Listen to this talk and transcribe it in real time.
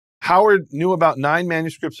Howard knew about 9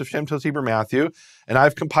 manuscripts of Shem Tells Hebrew Matthew, and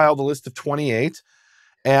I've compiled a list of 28.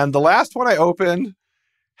 And the last one I opened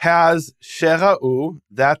has Shera'u,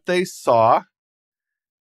 that they saw.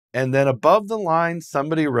 And then above the line,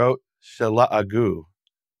 somebody wrote Shela'agu,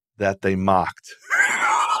 that they mocked.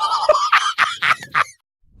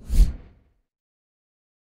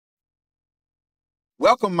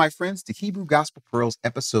 Welcome, my friends, to Hebrew Gospel Pearls,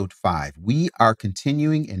 Episode 5. We are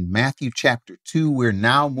continuing in Matthew chapter 2. We're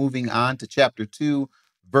now moving on to chapter 2,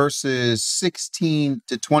 verses 16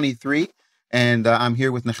 to 23. And I'm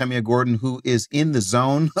here with Nehemia Gordon, who is in the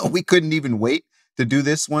zone. We couldn't even wait to do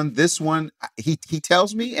this one. This one, he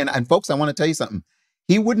tells me, and folks, I want to tell you something.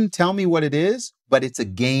 He wouldn't tell me what it is, but it's a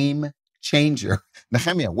game changer.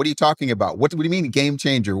 Nehemia, what are you talking about? What do you mean game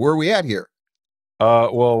changer? Where are we at here?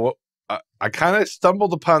 I kind of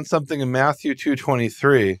stumbled upon something in Matthew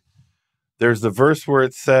 2:23. There's the verse where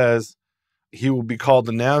it says, he will be called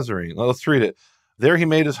the Nazarene. Let's read it. There he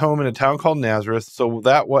made his home in a town called Nazareth, so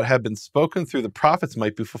that what had been spoken through the prophets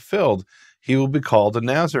might be fulfilled. He will be called a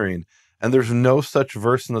Nazarene. And there's no such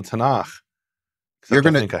verse in the Tanakh. I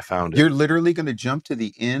think I found it. You're literally going to jump to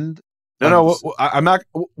the end? I'm not.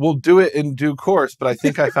 We'll do it in due course, but I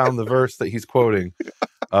think I found the verse that he's quoting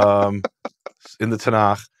in the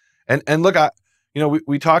Tanakh. And look,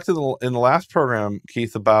 we talked in the last program,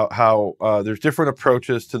 Keith, about how there's different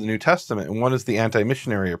approaches to the New Testament, and one is the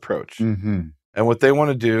anti-missionary approach. Mm-hmm. And what they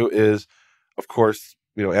want to do is, of course,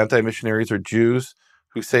 anti-missionaries are Jews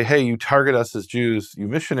who say, hey, you target us as Jews, you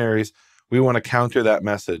missionaries, we want to counter that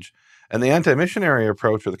message. And the anti-missionary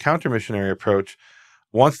approach, or the counter-missionary approach,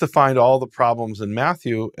 wants to find all the problems in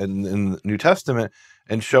Matthew and in the New Testament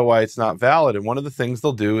and show why it's not valid. And one of the things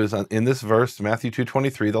they'll do is in this verse, Matthew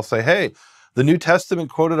 2:23, they'll say, hey, the New Testament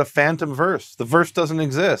quoted a phantom verse. The verse doesn't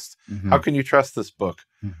exist. Mm-hmm. How can you trust this book?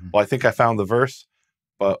 Mm-hmm. Well, I think I found the verse,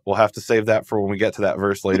 but we'll have to save that for when we get to that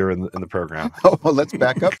verse later in the program. Oh, well, let's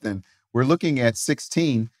back up then. We're looking at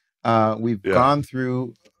 16. We've gone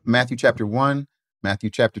through Matthew chapter 1, Matthew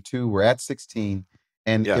chapter 2. We're at 16.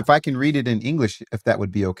 And if I can read it in English, if that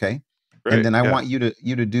would be okay. Great. And then I want you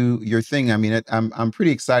to do your thing. I mean, I'm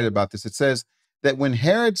pretty excited about this. It says that when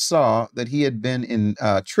Herod saw that he had been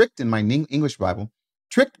tricked, in my English Bible,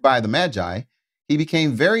 tricked by the Magi, he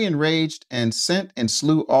became very enraged and sent and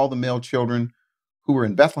slew all the male children who were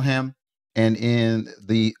in Bethlehem and in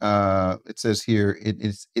the, it says here,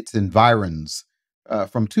 its environs,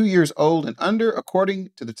 from 2 years old and under, according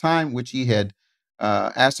to the time which he had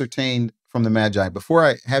ascertained from the Magi. Before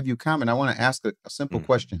I have you comment, I want to ask a simple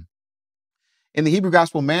question. In the Hebrew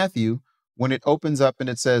Gospel Matthew, when it opens up and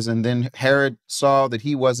it says, and then Herod saw that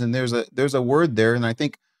he was, and there's a word there. And I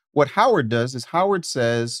think what Howard does is Howard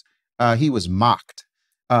says he was mocked.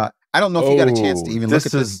 I don't know if you got a chance to even look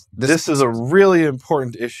at this. This is a really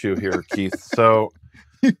important issue here, Keith. So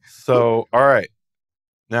all right.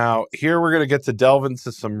 Now, here we're going to get to delve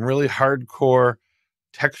into some really hardcore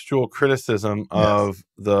textual criticism of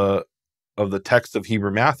the text of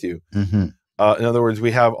Hebrew Matthew. Mm-hmm. In other words,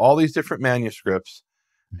 we have all these different manuscripts,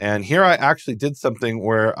 and here I actually did something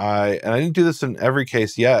where I didn't do this in every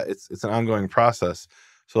case yet. It's an ongoing process.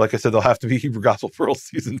 So like I said, there'll have to be Hebrew Gospel Pearls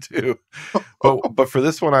season 2. But for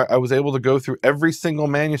this one, I was able to go through every single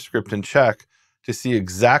manuscript and check to see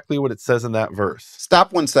exactly what it says in that verse.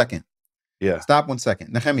 Stop 1 second. Yeah. Stop 1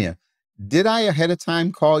 second. Nehemia, did I ahead of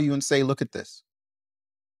time call you and say, look at this?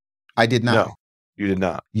 I did not. No, you did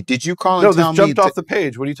not. Did you call and tell me? No, this jumped off the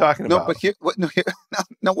page. What are you talking about? No, but here,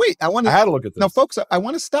 no, wait. I had to look at this. No, folks, I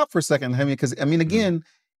want to stop for a second, Nehemia, because, I mean, again,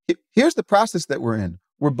 here's the process that we're in.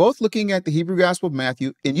 We're both looking at the Hebrew Gospel of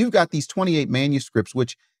Matthew, and you've got these 28 manuscripts,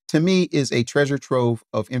 which to me is a treasure trove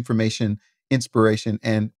of information, inspiration,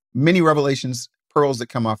 and many revelations, pearls that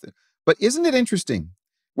come off it. But isn't it interesting?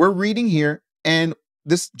 We're reading here, and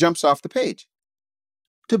this jumps off the page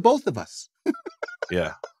to both of us.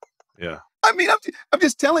 Yeah. I mean, I'm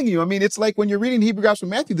just telling you. I mean, it's like when you're reading Hebrew Gospel of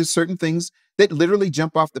Matthew, there's certain things that literally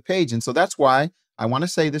jump off the page. And so that's why I want to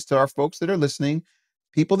say this to our folks that are listening,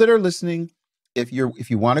 people that are listening. If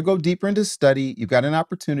you want to go deeper into study, you've got an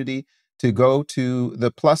opportunity to go to the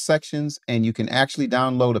plus sections, and you can actually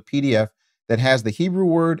download a PDF that has the Hebrew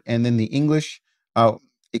word and then the English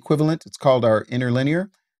equivalent. It's called our interlinear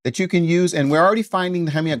that you can use. And we're already finding,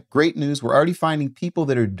 Nehemia, great news. We're already finding people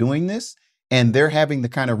that are doing this, and they're having the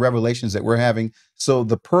kind of revelations that we're having. So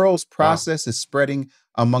the pearls process is spreading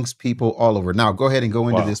amongst people all over. Now, go ahead and go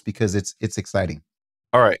into this because it's exciting.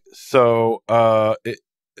 All right. So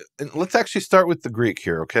let's actually start with the Greek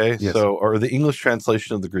here, okay? Yes. So, or the English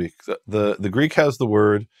translation of the Greek. The Greek has the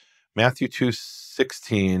word Matthew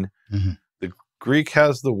 2:16. Mm-hmm. The Greek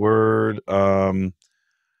has the word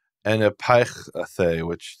and epaichthe,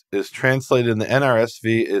 which is translated in the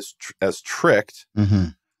NRSV as tricked.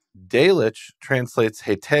 Delitzsch translates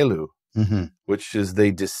hetelu, which is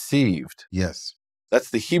they deceived. Yes. That's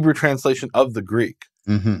the Hebrew translation of the Greek,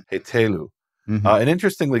 hetelu. And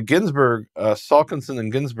interestingly, Ginsburg, Salkinson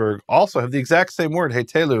and Ginsburg also have the exact same word,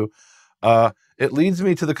 hetelu. It leads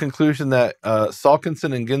me to the conclusion that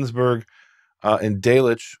Salkinson and Ginsburg and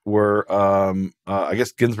Delitzsch were, I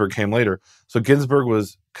guess Ginsburg came later. So Ginsburg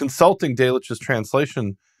was consulting Delitzsch's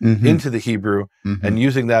translation into the Hebrew and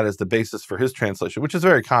using that as the basis for his translation, which is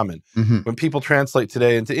very common. When people translate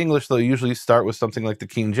today into English, they'll usually start with something like the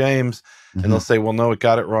King James, and they'll say, well, no, it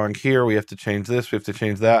got it wrong here. We have to change this. We have to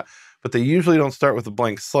change that. But they usually don't start with a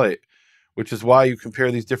blank slate, which is why you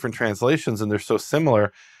compare these different translations and they're so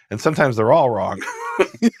similar. And sometimes they're all wrong.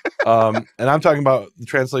 And I'm talking about the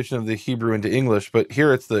translation of the Hebrew into English, but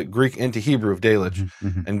here it's the Greek into Hebrew of Delitzsch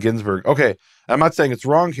and Ginsburg. Okay, I'm not saying it's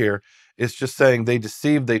wrong here. It's just saying they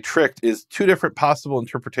deceived, they tricked is two different possible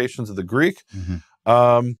interpretations of the Greek.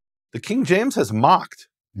 The King James has mocked.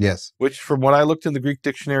 Yes. Which from what I looked in the Greek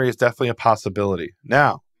dictionary is definitely a possibility.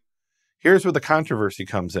 Now, here's where the controversy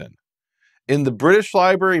comes in. In the British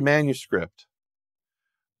Library manuscript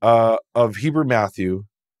of Hebrew Matthew,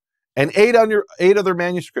 and eight other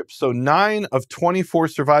manuscripts, so 9 of 24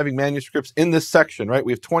 surviving manuscripts in this section, right?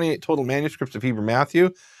 We have 28 total manuscripts of Hebrew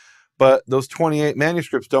Matthew, but those 28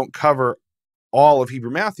 manuscripts don't cover all of Hebrew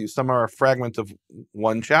Matthew. Some are a fragment of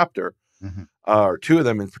one chapter, or 2 of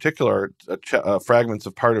them in particular are fragments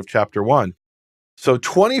of part of chapter 1. So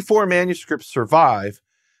 24 manuscripts survive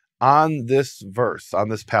on this verse, on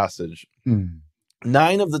this passage.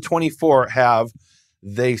 9 of the 24 have,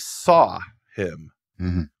 they saw him.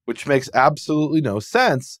 Which makes absolutely no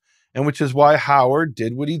sense, and which is why Howard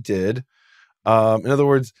did what he did. In other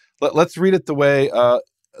words, let's read it the way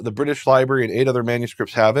the British Library and 8 other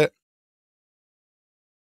manuscripts have it.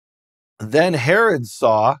 Then Herod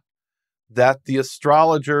saw that the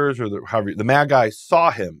astrologers, or the Magi saw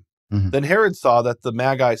him. Then Herod saw that the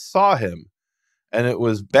Magi saw him, and it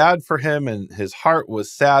was bad for him, and his heart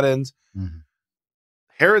was saddened.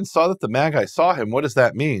 Herod saw that the Magi saw him. What does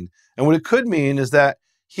that mean? And what it could mean is that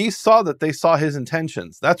he saw that they saw his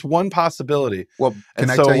intentions. That's one possibility. Well, can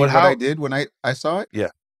I tell you what I did when I saw it? Yeah.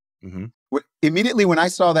 Immediately when I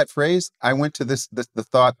saw that phrase, I went to the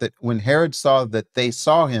thought that when Herod saw that they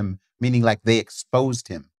saw him, meaning like they exposed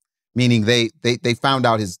him, meaning they found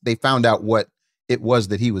out what it was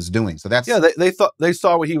that he was doing. So that's they thought they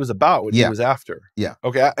saw what he was about, what he was after. Yeah.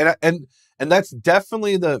 Okay. And that's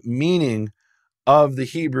definitely the meaning of the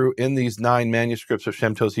Hebrew in these 9 manuscripts of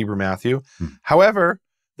Shem Tov's Hebrew Matthew. However,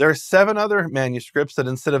 there are 7 other manuscripts that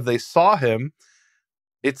instead of they saw him,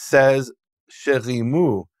 it says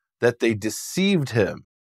sherimu, that they deceived him.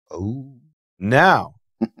 Oh. Now,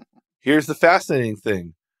 here's the fascinating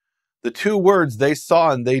thing. The 2 words they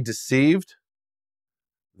saw and they deceived,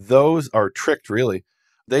 those are tricked, really.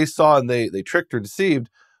 They saw and they tricked or deceived.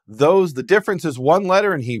 The difference is 1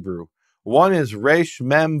 letter in Hebrew. One is Resh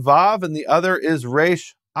Mem Vav and the other is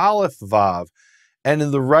Resh Aleph Vav. And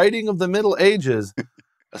in the writing of the Middle Ages,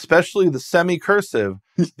 especially the semi-cursive,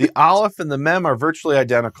 the Aleph and the Mem are virtually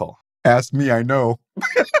identical. Ask me, I know.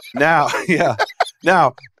 Now,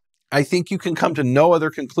 I think you can come to no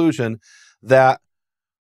other conclusion that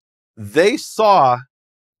they saw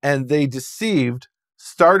and they deceived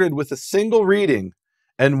started with a single reading.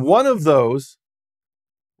 And one of those,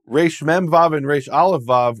 Resh Mem Vav and Resh Aleph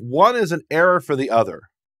Vav, one is an error for the other.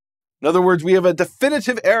 In other words, we have a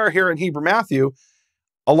definitive error here in Hebrew Matthew,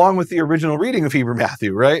 along with the original reading of Hebrew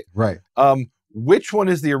Matthew, right? Right. Which one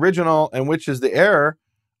is the original and which is the error?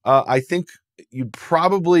 I think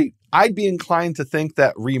I'd be inclined to think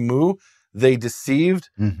that Rimu, they deceived,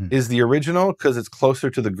 is the original because it's closer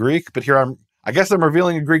to the Greek. But here I guess I'm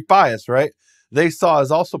revealing a Greek bias, right? They saw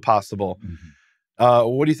is also possible.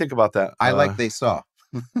 What do you think about that? I like they saw.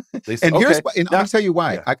 And I'm going to tell you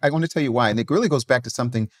why. Yeah. I want to tell you why. And it really goes back to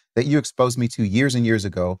something that you exposed me to years and years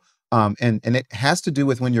ago. And it has to do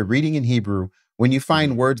with when you're reading in Hebrew, when you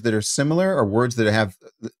find words that are similar or words that have,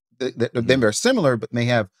 they are similar, but may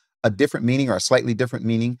have a different meaning or a slightly different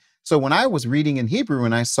meaning. So when I was reading in Hebrew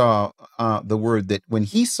and I saw the word that when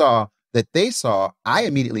he saw that they saw, I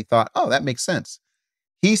immediately thought, oh, that makes sense.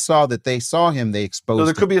 He saw that they saw him, they exposed him. So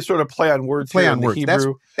there could be a sort of play on words here in the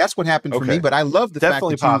Hebrew. That's what happened for me, but I love the fact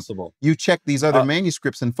that you check these other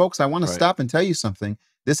manuscripts. And folks, I want to stop and tell you something.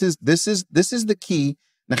 This is the key,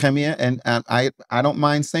 Nehemia, and I don't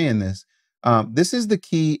mind saying this. This is the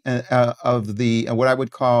key of the what I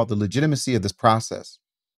would call the legitimacy of this process.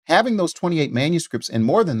 Having those 28 manuscripts, and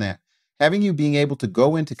more than that, having you being able to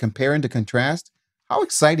go in to compare and to contrast, How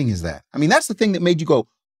exciting is that? I mean, that's the thing that made you go,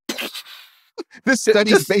 this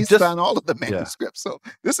study is based on all of the manuscripts. So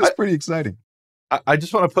this is pretty exciting. I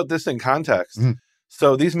just want to put this in context. Mm-hmm.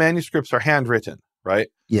 So these manuscripts are handwritten, right?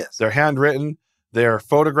 Yes. They're handwritten. They're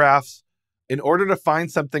photographs. In order to find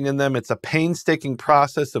something in them, it's a painstaking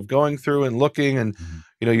process of going through and looking. And,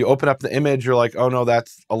 you know, you open up the image, you're like, oh no,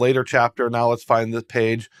 that's a later chapter. Now let's find this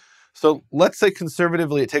page. So let's say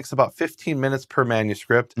conservatively, it takes about 15 minutes per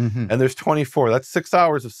manuscript, and there's 24. That's 6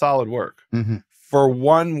 hours of solid work for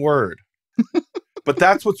one word. But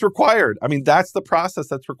that's what's required. I mean, that's the process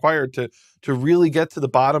that's required to really get to the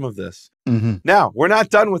bottom of this. Now, we're not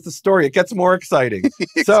done with the story. It gets more exciting.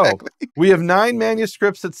 Exactly. So we have 9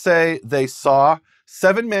 manuscripts that say they saw,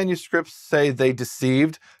 7 manuscripts say they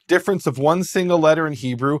deceived, difference of 1 single letter in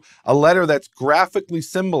Hebrew, a letter that's graphically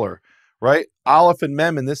similar, right? Aleph and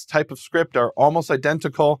Mem in this type of script are almost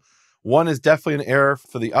identical. One is definitely an error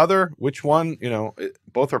for the other. Which one, you know,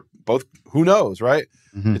 both, who knows, right?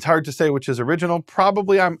 It's hard to say which is original.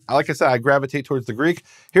 Probably, like I said, I gravitate towards the Greek.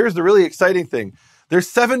 Here's the really exciting thing. There's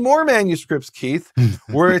 7 more manuscripts, Keith,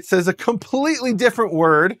 where it says a completely different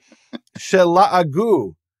word,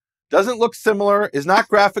 shela'agu. Doesn't look similar, is not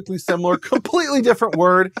graphically similar, completely different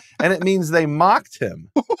word, and it means they mocked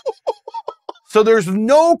him. So there's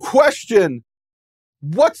no question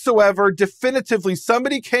whatsoever, definitively,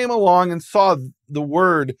 somebody came along and saw the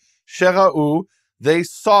word shera'u. They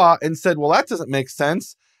saw and said, well, that doesn't make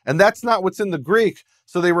sense. And that's not what's in the Greek.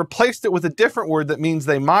 So they replaced it with a different word that means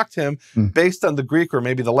they mocked him based on the Greek or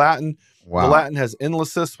maybe the Latin. Wow. The Latin has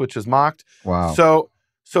inlasis, which is mocked. Wow.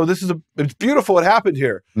 So this is it's beautiful what happened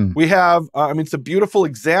here. We have, I mean, it's a beautiful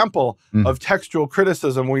example of textual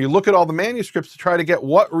criticism where you look at all the manuscripts to try to get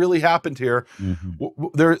what really happened here.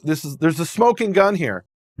 There's a smoking gun here.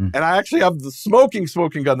 And I actually have the smoking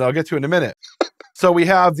gun that I'll get to in a minute. So we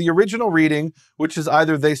have the original reading, which is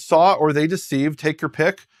either they saw or they deceived. Take your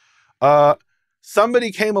pick.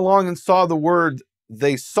 Somebody came along and saw the word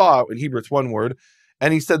they saw. In Hebrew, it's one word.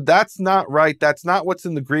 And he said, that's not right. That's not what's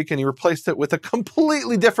in the Greek. And he replaced it with a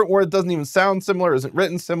completely different word. It doesn't even sound similar. Isn't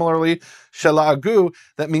written similarly. Shela'agu.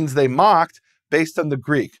 That means they mocked based on the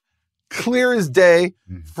Greek. Clear as day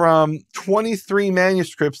from 23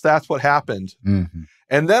 manuscripts. That's what happened.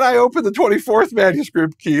 And then I opened the 24th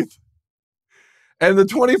manuscript, Keith. And the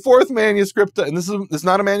 24th manuscript, and this is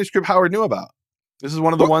not a manuscript Howard knew about. This is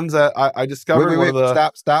one of the ones that I discovered. Wait,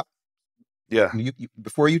 stop. Yeah.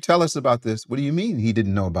 Before you tell us about this, what do you mean he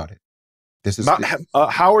didn't know about it? This is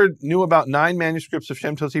Howard knew about 9 manuscripts of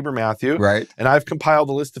Shem Tov Hebrew Matthew. Right. And I've compiled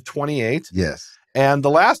a list of 28. Yes. And the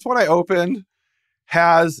last one I opened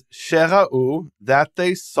has Shera'u, that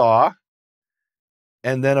they saw.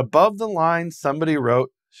 And then above the line, somebody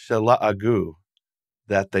wrote Shela'agu,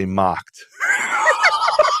 that they mocked.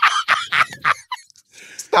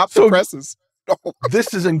 Stop the presses.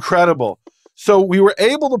 This is incredible. So we were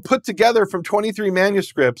able to put together from 23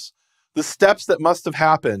 manuscripts the steps that must have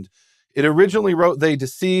happened. It originally wrote they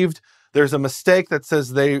deceived. There's a mistake that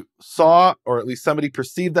says they saw, or at least somebody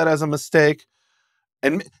perceived that as a mistake.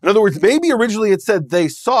 And in other words, maybe originally it said they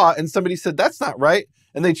saw, and somebody said that's not right.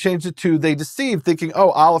 And they changed it to they deceived, thinking,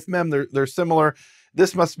 oh, Aleph Mem, they're similar.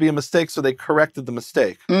 This must be a mistake. So they corrected the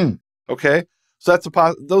mistake. Okay. So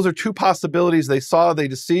those are 2 possibilities. They saw, they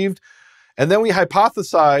deceived. And then we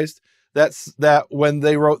hypothesized that when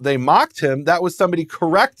they wrote they mocked him, that was somebody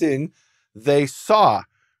correcting they saw,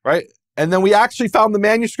 right? And then we actually found the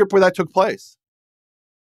manuscript where that took place.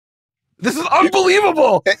 This is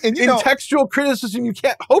unbelievable. And in textual criticism, you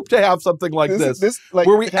can't hope to have something like this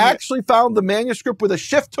where we actually found the manuscript where the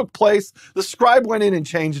shift took place. The scribe went in and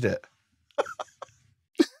changed it.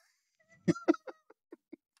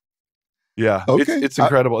 Yeah, okay. It's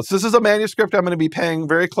incredible. So this is a manuscript I'm going to be paying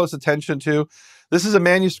very close attention to. This is a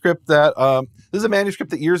manuscript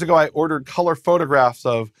that years ago I ordered color photographs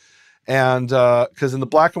of, and because in the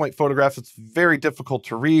black and white photographs it's very difficult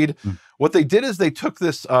to read. What they did is they took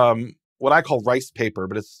this what I call rice paper,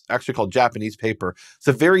 but it's actually called Japanese paper. It's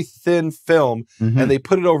a very thin film, and they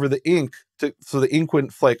put it over the ink so the ink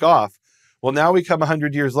wouldn't flake off. Well, now we come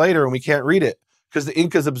 100 years later and we can't read it because the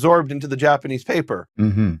ink is absorbed into the Japanese paper.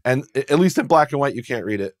 And at least in black and white, you can't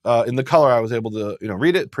read it. In the color, I was able to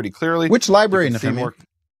read it pretty clearly. Which library, Nehemia?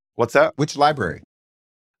 What's that? Which library?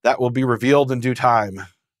 That will be revealed in due time.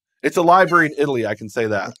 It's a library in Italy, I can say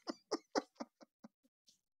that.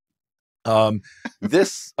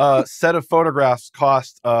 This set of photographs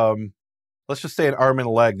cost, let's just say an arm and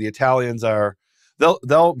a leg. The Italians are...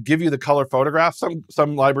 They'll give you the color photographs.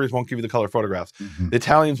 Some libraries won't give you the color photographs. The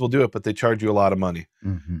Italians will do it, but they charge you a lot of money.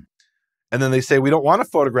 And then they say, we don't want to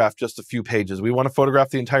photograph just a few pages. We want to photograph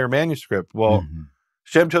the entire manuscript. Well,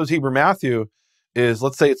 Shem Tov's Hebrew Matthew is,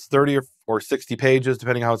 let's say it's 30 or 60 pages,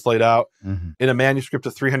 depending how it's laid out, in a manuscript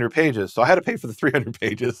of 300 pages. So I had to pay for the 300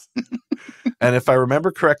 pages. And if I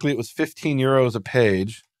remember correctly, it was 15 euros a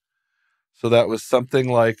page. So that was something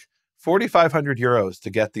like 4,500 euros to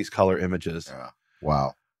get these color images. Yeah.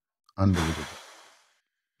 Wow. Unbelievable.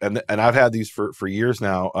 And I've had these for years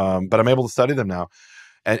now, but I'm able to study them now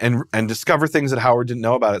and discover things that Howard didn't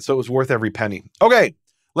know about it. So it was worth every penny. Okay,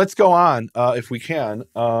 let's go on if we can.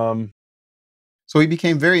 So he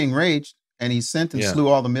became very enraged, and he sent and slew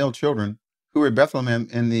all the male children who were at Bethlehem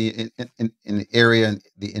in the area and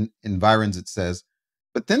the environs, it says.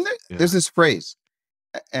 But then there's this phrase,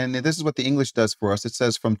 and this is what the English does for us. It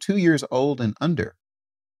says from 2 years old and under.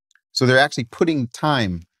 So they're actually putting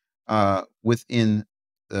time within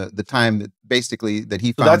the time that basically that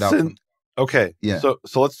he found out. Okay. Yeah. So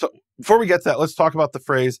let's before we get to that, let's talk about the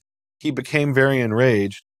phrase he became very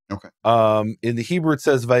enraged. Okay. In the Hebrew it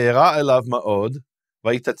says Vayera elav ma'od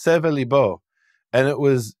vayitatzev libo, and it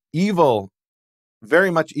was evil,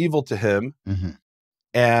 very much evil to him,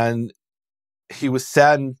 and he was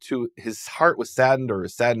saddened to his heart was saddened or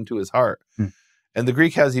saddened to his heart. And the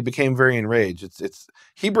Greek has he became very enraged. It's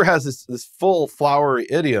Hebrew has this full flowery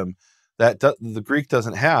idiom that the Greek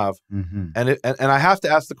doesn't have, and I have to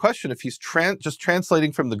ask the question: if he's just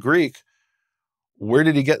translating from the Greek, where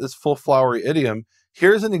did he get this full flowery idiom?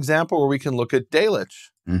 Here's an example where we can look at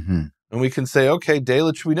Delitzsch, and we can say, okay,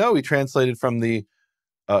 Delitzsch, we know he translated from the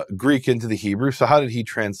Greek into the Hebrew. So how did he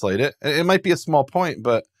translate it? It might be a small point,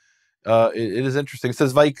 but it is interesting. It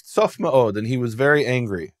says Vayiksof ma'od, and he was very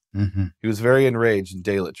angry. He was very enraged in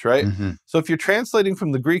Delitzsch, right? So if you're translating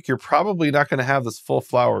from the Greek, you're probably not going to have this full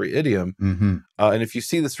flowery idiom. And if you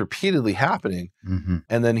see this repeatedly happening,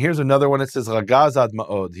 and then here's another one. It says Ragazad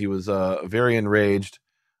ma'od. He was very enraged.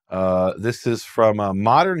 This is from a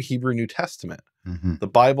modern Hebrew New Testament, the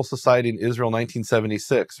Bible Society in Israel,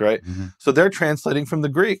 1976, right? So they're translating from the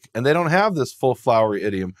Greek, and they don't have this full flowery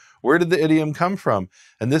idiom. Where did the idiom come from?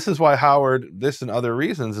 And this is why Howard, this and other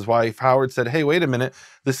reasons, is why Howard said, hey, wait a minute,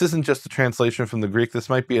 this isn't just a translation from the Greek. This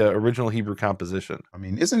might be an original Hebrew composition. I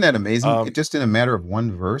mean, isn't that amazing? Just in a matter of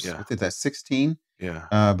one verse, with that 16,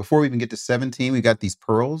 before we even get to 17, we got these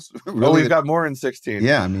pearls. We've got more in 16.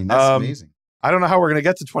 Yeah, I mean, that's amazing. I don't know how we're going to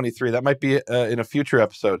get to 23. That might be in a future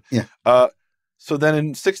episode. So then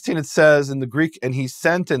in 16 it says in the Greek, and he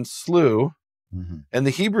sent and slew. And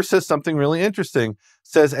the Hebrew says something really interesting. It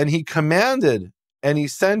says, and he commanded and he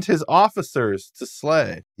sent his officers to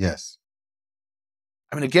slay. Yes.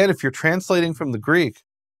 I mean, again, if you're translating from the Greek,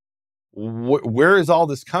 where is all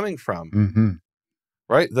this coming from?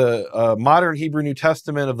 Right? The modern Hebrew New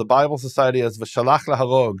Testament of the Bible Society has V'shalach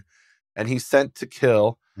laharog, and he sent to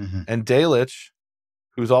kill. And Delitzsch,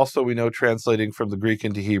 who's also, we know, translating from the Greek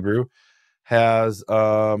into Hebrew, has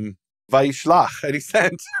Vayishlach, and he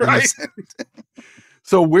sent, right?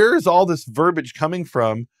 So where is all this verbiage coming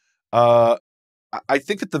from? I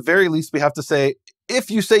think at the very least we have to say, if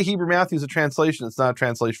you say Hebrew Matthew is a translation, it's not a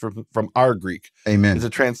translation from our Greek. Amen. It's a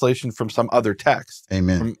translation from some other text.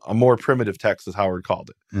 Amen. From a more primitive text, as Howard called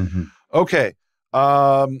it. Okay.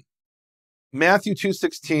 Matthew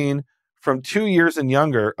 2:16, from 2 years and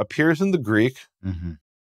younger, appears in the Greek.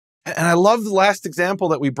 And I love the last example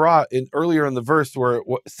that we brought in earlier in the verse where it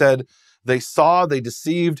said they saw, they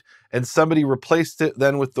deceived, and somebody replaced it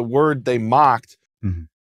then with the word they mocked. You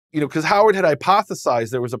know, because Howard had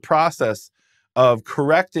hypothesized there was a process of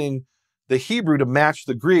correcting the Hebrew to match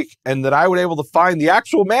the Greek, and that I would be able to find the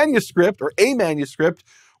actual manuscript or a manuscript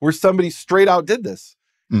where somebody straight out did this.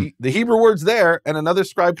 The Hebrew word's there, and another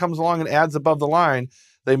scribe comes along and adds above the line,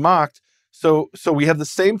 they mocked. So we have the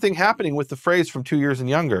same thing happening with the phrase from 2 years and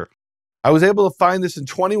younger. I was able to find this in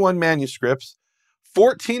 21 manuscripts.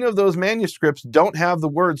 14 of those manuscripts don't have the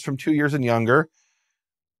words from 2 years and younger.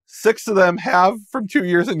 6 of them have from 2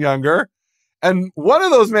 years and younger. And one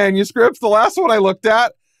of those manuscripts, the last one I looked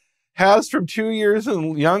at, has from 2 years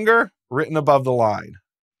and younger written above the line.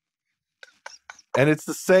 And it's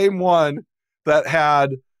the same one that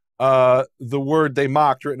had the word they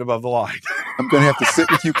mocked written above the line. I'm going to have to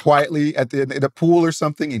sit with you quietly at the pool or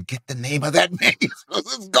something and get the name of that man.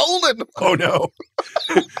 It's golden. Oh, no.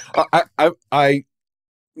 I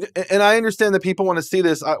understand that people want to see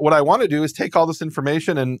this. What I want to do is take all this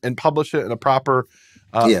information and publish it in a proper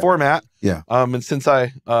format. And since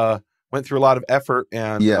I went through a lot of effort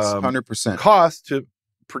and 100% cost to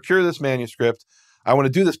procure this manuscript, I want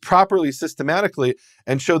to do this properly, systematically,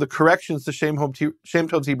 and show the corrections to Shem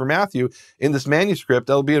Tov's Hebrew Matthew in this manuscript.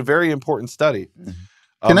 That'll be a very important study.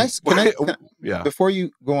 Can I before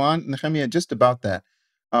you go on, Nehemia, just about that,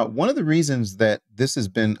 One of the reasons that this has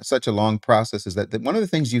been such a long process is that one of the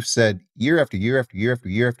things you've said year after year after year after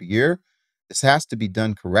year after year, this has to be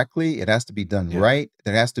done correctly. It has to be done right.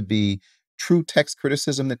 There has to be true text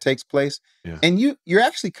criticism that takes place. And you're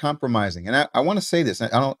actually compromising. And I want to say this.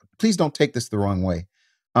 Please don't take this the wrong way.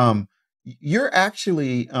 You're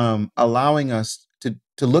actually allowing us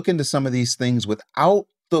to look into some of these things without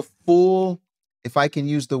the full, if I can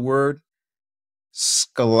use the word,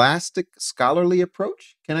 scholarly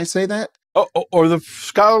approach. Can I say that? Or the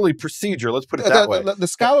scholarly procedure. Let's put it that way. The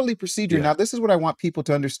scholarly procedure. Now, this is what I want people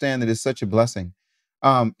to understand that is such a blessing,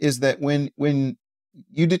 is that when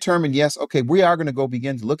you determine, yes, okay, we are going to go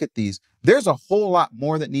begin to look at these, there's a whole lot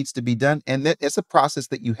more that needs to be done. And that it's a process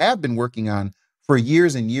that you have been working on for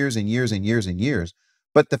years and years and years and years and years.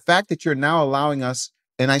 But the fact that you're now allowing us,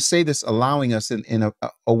 and I say this allowing us in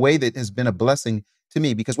a way that has been a blessing to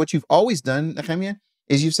me, because what you've always done, Nehemia,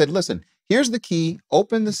 is you've said, listen, here's the key,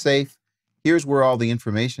 open the safe, here's where all the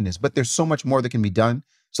information is. But there's so much more that can be done.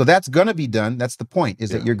 So that's going to be done. That's the point, is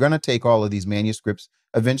that you're going to take all of these manuscripts,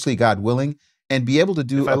 eventually, God willing, and be able to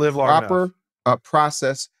do a proper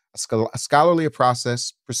process, a scholarly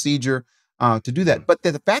process, procedure to do that. But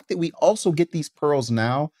the fact that we also get these pearls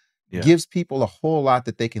now gives people a whole lot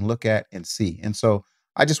that they can look at and see. And so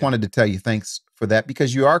I just wanted to tell you thanks for that,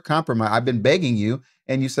 because you are compromised. I've been begging you,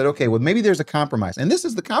 and you said, okay, well, maybe there's a compromise. And this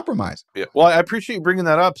is the compromise. Yeah. Well, I appreciate you bringing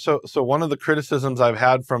that up. So one of the criticisms I've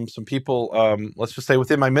had from some people, let's just say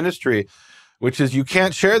within my ministry, which is you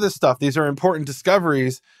can't share this stuff. These are important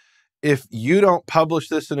discoveries. If you don't publish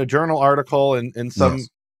this in a journal article in some,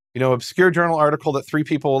 obscure journal article that 3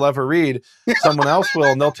 people will ever read, someone else will,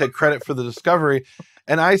 and they'll take credit for the discovery.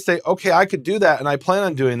 And I say, okay, I could do that, and I plan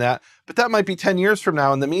on doing that, but that might be 10 years from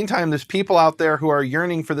now. In the meantime, there's people out there who are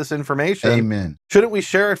yearning for this information. Amen. Shouldn't we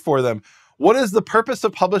share it for them? What is the purpose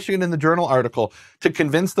of publishing it in the journal article? To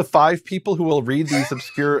convince the 5 people who will read these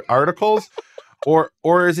obscure articles? Or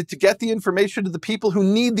is it to get the information to the people who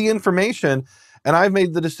need the information? And I've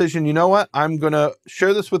made the decision, you know what? I'm going to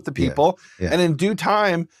share this with the people. And in due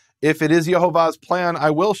time, if it is Yehovah's plan,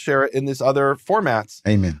 I will share it in these other formats.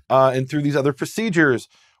 Amen. And through these other procedures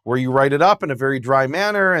where you write it up in a very dry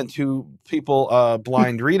manner and 2 people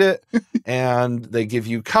blind read it and they give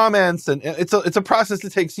you comments. And it's a process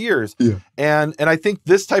that takes years. And I think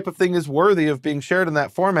this type of thing is worthy of being shared in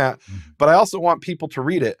that format. But I also want people to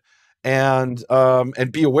read it and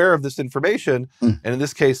be aware of this information, and in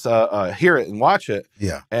this case, hear it and watch it.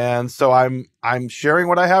 And so I'm sharing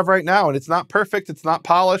what I have right now, and it's not perfect, it's not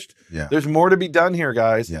polished. There's more to be done here,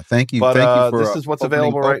 guys. Thank you. But thank you for this is what's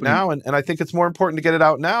available right now, and I think it's more important to get it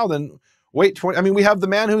out now than wait 20. I mean, we have the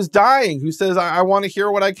man who's dying who says, I want to hear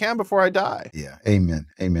what I can before I die. Amen.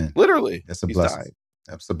 Amen. Literally, that's a blessing.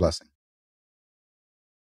 That's a blessing.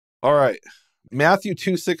 All right, Matthew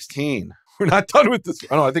 2:16. We're not done with this.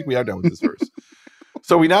 Oh, no, I think we are done with this verse.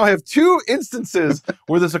 So we now have 2 instances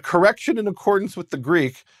where there's a correction in accordance with the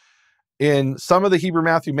Greek in some of the Hebrew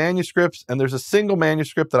Matthew manuscripts, and there's a single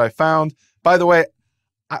manuscript that I found. By the way,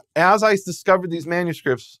 as I discovered these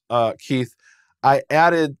manuscripts, Keith, I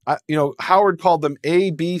added, Howard called them A,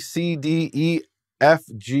 B, C, D, E, F,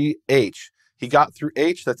 G, H. He got through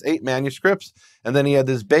H, that's 8 manuscripts, and then he had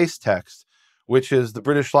this base text, which is the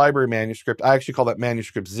British Library manuscript. I actually call that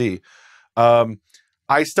manuscript Z.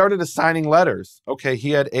 I started assigning letters. Okay,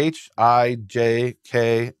 he had H, I, J,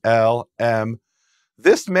 K, L, M.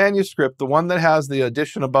 This manuscript, the one that has the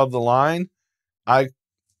addition above the line,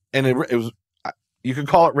 it was, you could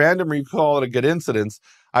call it random or you could call it a good incidence.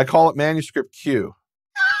 I call it manuscript Q.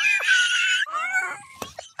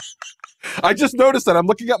 I just noticed that. I'm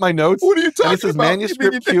looking at my notes. What are you talking and it says about?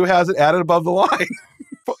 manuscript Q has it added above the line.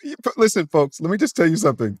 Listen, folks, let me just tell you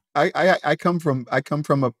something. I come from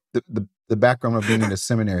the background of being in a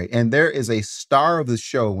seminary, and there is a star of the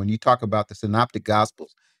show when you talk about the synoptic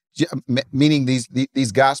gospels, meaning the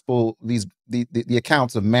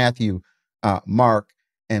accounts of Matthew, Mark,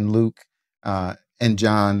 and Luke, and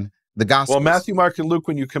John, the gospels. Well, Matthew, Mark, and Luke,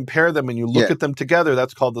 when you compare them and you look at them together,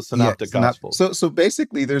 that's called the synoptic gospels. So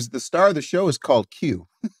basically, there's the star of the show is called Q.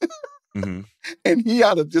 And he,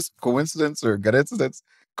 out of just coincidence or coincidence,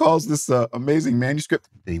 calls this amazing manuscript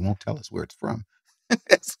that he won't tell us where it's from.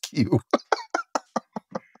 That's Q.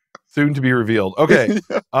 Soon to be revealed. Okay.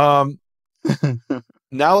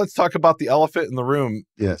 Now let's talk about the elephant in the room.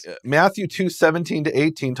 Yes. Matthew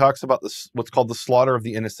 2:17-18 talks about this, what's called the slaughter of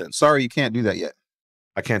the innocent. Sorry, you can't do that yet.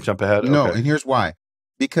 I can't jump ahead? No, okay. And here's why.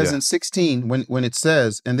 Because in 16, when it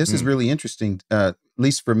says, and this is really interesting, at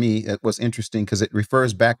least for me, it was interesting because it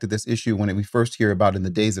refers back to this issue when we first hear about in the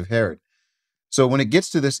days of Herod. So when it gets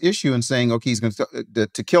to this issue and saying, okay, he's going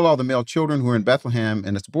to kill all the male children who are in Bethlehem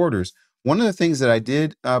and its borders, one of the things that I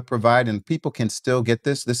did provide, and people can still get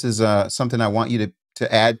this. This is something I want you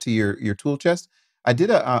to add to your tool chest. I did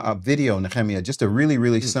a video, Nehemia, just a really,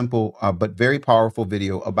 really simple but very powerful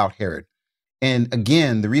video about Herod. And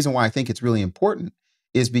again, the reason why I think it's really important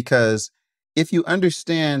is because if you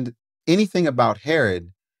understand anything about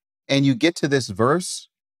Herod and you get to this verse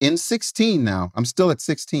in 16 now, I'm still at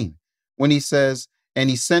 16, when he says,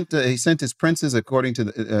 and he sent his princes, according to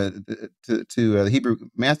the Hebrew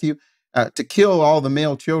Matthew, to kill all the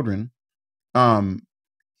male children. And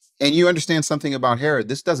you understand something about Herod,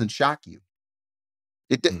 this doesn't shock you.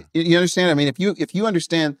 You understand? I mean, if you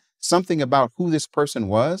understand something about who this person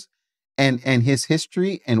was and his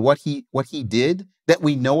history and what he did that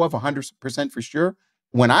we know of 100% for sure,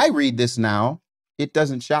 when I read this now, it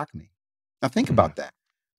doesn't shock me. Now think about that.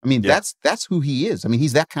 I mean, that's who he is. I mean,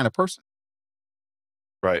 he's that kind of person.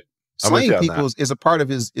 Right. Slaying people is a part of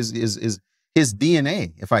his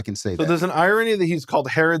DNA, if I can say that. So there's an irony that he's called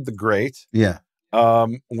Herod the Great. Yeah.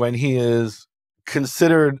 When he is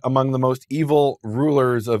considered among the most evil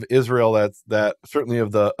rulers of Israel, that certainly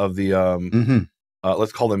of the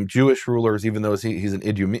let's call them Jewish rulers, even though he's an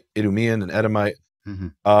Idumean and Edomite.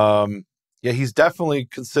 Yeah, he's definitely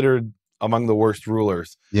considered among the worst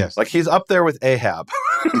rulers. Yes. Like he's up there with Ahab.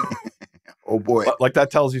 Oh boy. Like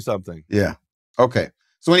that tells you something. Yeah. Okay.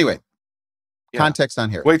 So anyway, context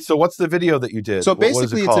on Herod. Wait, so what's the video that you did? So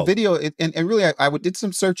basically it's a video, and really I did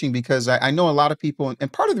some searching because I know a lot of people,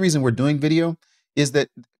 and part of the reason we're doing video is that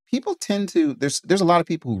people tend to, there's a lot of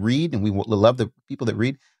people who read, and we love the people that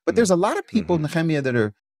read, but there's a lot of people, Nehemia,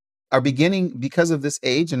 that are beginning because of this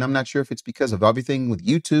age, and I'm not sure if it's because of everything with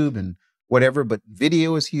YouTube and whatever, but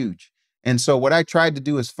video is huge. And so what I tried to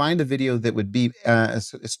do is find a video that would be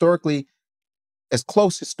as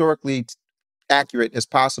close historically accurate as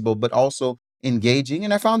possible, but also engaging.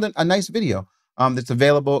 And I found a nice video that's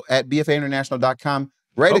available at bfainternational.com,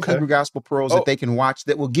 right at Hebrew Gospel Pearls, that they can watch,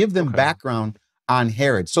 that will give them background on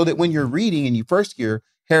Herod, so that when you're reading and you first hear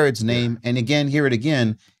Herod's name and again hear it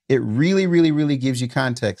again, it really, really, really gives you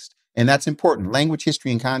context. And that's important. Language,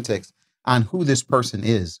 history, and context on who this person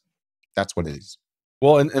is. That's what it is.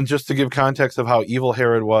 Well, and just to give context of how evil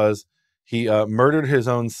Herod was, he murdered his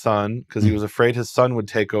own son because he was afraid his son would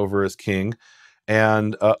take over as king.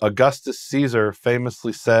 And Augustus Caesar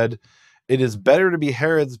famously said, "It is better to be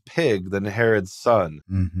Herod's pig than Herod's son."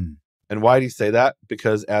 And why did he say that?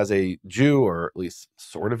 Because as a Jew, or at least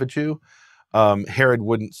sort of a Jew, Herod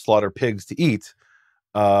wouldn't slaughter pigs to eat.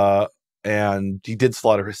 And he did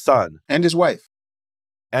slaughter his son. And his wife.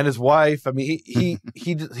 And his wife. I mean,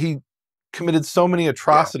 he committed so many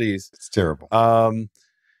atrocities. It's terrible.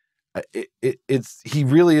 He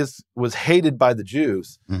really was hated by the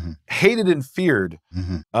Jews, hated and feared.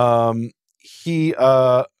 He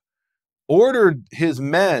ordered his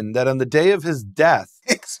men that on the day of his death,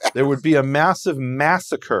 there would be a massive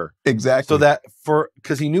massacre. Exactly. So that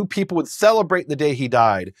because he knew people would celebrate the day he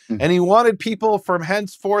died. And he wanted people from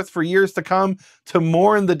henceforth for years to come to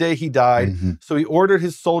mourn the day he died. So he ordered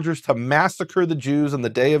his soldiers to massacre the Jews on the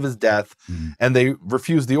day of his death. And they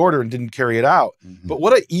refused the order and didn't carry it out. But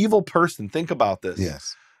what an evil person. Think about this.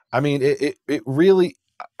 Yes. I mean, it really,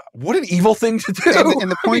 what an evil thing to do.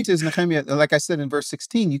 And the point is, Nehemia, like I said in verse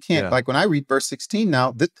 16, you can't, like when I read verse 16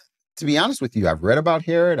 now, to be honest with you, I've read about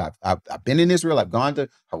Herod. I've been in Israel. I've gone to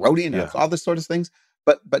Herodian and all this sort of things.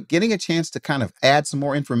 But getting a chance to kind of add some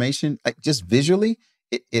more information, like just visually,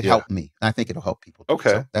 it helped me. And I think it'll help people too. Okay.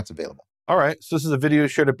 So that's available. All right. So this is a video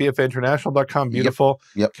shared at bfainternational.com. Beautiful.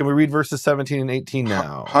 Yep. Can we read verses 17 and 18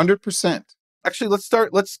 now? 100%. Actually,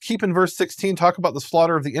 let's keep in verse 16, talk about the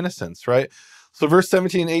slaughter of the innocents, right? So verse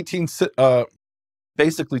 17 and 18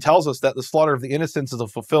 basically tells us that the slaughter of the innocents is a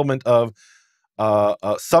fulfillment of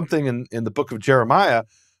something in the book of Jeremiah.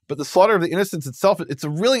 But the slaughter of the innocents itself, it's a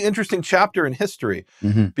really interesting chapter in history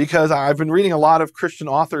because I've been reading a lot of Christian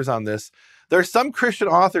authors on this. There are some Christian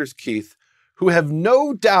authors, Keith, who have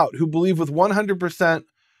no doubt, who believe with 100%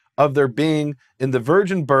 of their being in the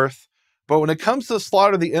virgin birth. But when it comes to the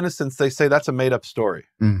slaughter of the innocents, they say that's a made-up story.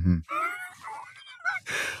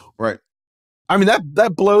 Right. I mean,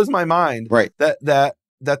 that blows my mind. Right. That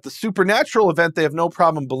the supernatural event they have no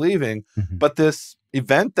problem believing, but this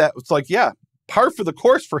event that it's like, par for the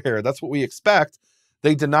course for Herod. That's what we expect.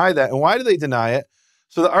 They deny that. And why do they deny it?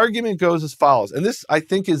 So the argument goes as follows. And this, I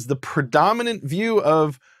think, is the predominant view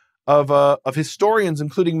of historians,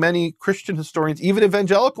 including many Christian historians, even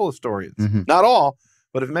evangelical historians. Not all,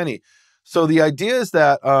 but of many. So the idea is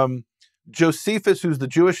that Josephus, who's the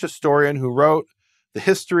Jewish historian who wrote the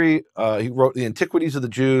history, he wrote the Antiquities of the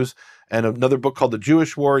Jews, and another book called The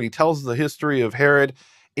Jewish War, and he tells the history of Herod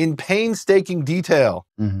in painstaking detail.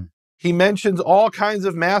 Mm-hmm. He mentions all kinds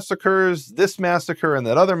of massacres, this massacre and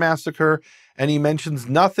that other massacre, and he mentions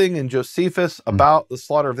nothing in Josephus about the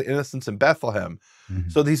slaughter of the innocents in Bethlehem. Mm-hmm.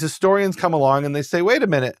 So these historians come along and they say, wait a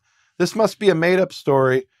minute, this must be a made-up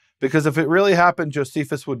story, because if it really happened,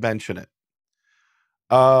 Josephus would mention it.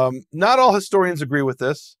 Not all historians agree with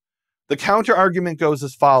this. The counter-argument goes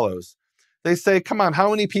as follows. They say, come on, how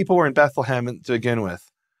many people were in Bethlehem to begin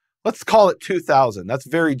with? Let's call it 2,000. That's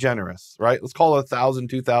very generous, right? Let's call it 1,000,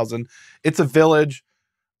 2,000. It's a village.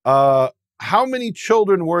 How many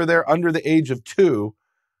children were there under the age of 2,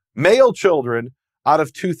 male children, out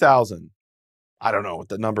of 2,000? I don't know what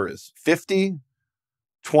the number is. 50,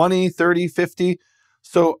 20, 30, 50.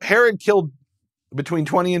 So Herod killed between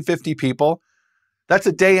 20 and 50 people. That's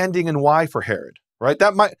a day ending in Y for Herod, right?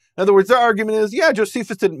 That might, in other words, their argument is, yeah,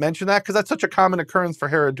 Josephus didn't mention that because that's such a common occurrence for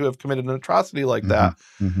Herod to have committed an atrocity like that.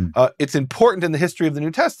 It's important in the history of the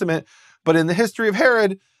New Testament, but in the history of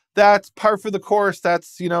Herod, that's par for the course.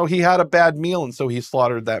 That's, he had a bad meal, and so he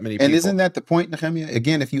slaughtered that many people. And isn't that the point, Nehemia?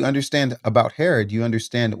 Again, if you understand about Herod, you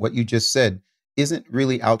understand what you just said isn't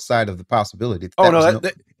really outside of the possibility.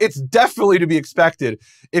 It's definitely to be expected.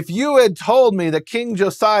 If you had told me that King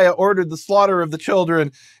Josiah ordered the slaughter of the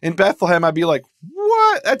children in Bethlehem, I'd be like,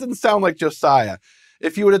 what? That didn't sound like Josiah.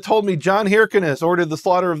 If you would have told me John Hyrcanus ordered the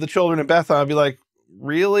slaughter of the children in Bethlehem, I'd be like,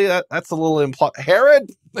 really? That's a little Herod?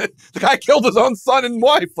 The guy killed his own son and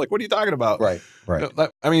wife. Like, what are you talking about? Right.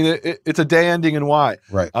 I mean, it's a day ending in Y.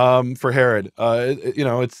 Right. For Herod.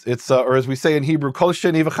 It's or as we say in Hebrew, Kol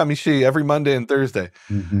Sheni v'Chamishi, every Monday and Thursday.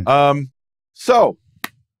 So,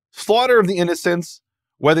 slaughter of the innocents,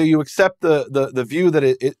 whether you accept the view that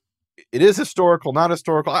it is historical, not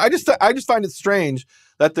historical. I just find it strange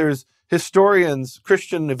that there's historians,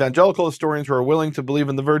 Christian evangelical historians, who are willing to believe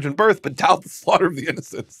in the virgin birth, but doubt the slaughter of the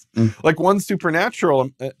innocents. Like, one's supernatural,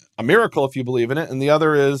 a miracle if you believe in it, and the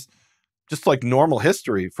other is just like normal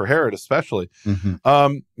history for Herod, especially.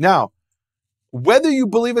 Now, whether you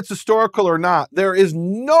believe it's historical or not, there is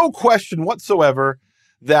no question whatsoever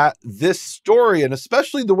that this story, and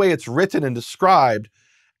especially the way it's written and described,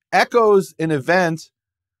 echoes an event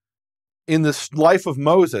in the life of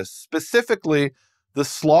Moses, specifically the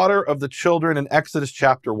slaughter of the children in Exodus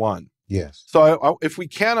chapter 1. Yes. So if we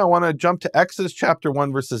can, I want to jump to Exodus chapter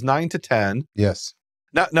 1, verses 9 to 10. Yes.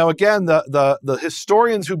 Now again, the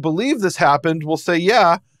historians who believe this happened will say,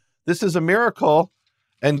 yeah, this is a miracle,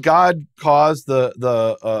 and God caused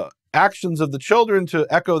the actions of the children to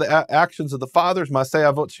echo the actions of the fathers, Maseh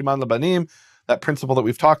Avot Shiman Labanim, that principle that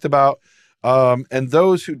we've talked about. And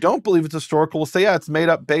those who don't believe it's historical will say, yeah, it's made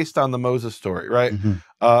up based on the Moses story, right?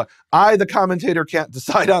 I, the commentator, can't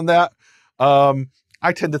decide on that.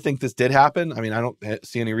 I tend to think this did happen. I mean, I don't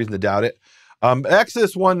see any reason to doubt it.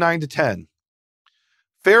 Exodus 1, 9 to 10.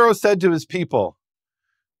 Pharaoh said to his people,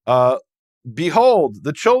 behold,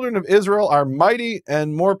 the children of Israel are mighty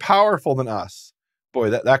and more powerful than us. Boy,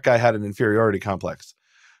 that guy had an inferiority complex.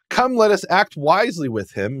 Come, let us act wisely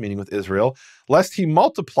with him, meaning with Israel, lest he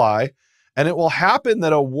multiply, and it will happen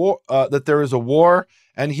that that there is a war,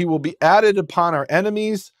 and he will be added upon our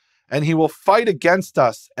enemies, and he will fight against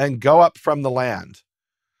us and go up from the land.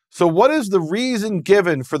 So what is the reason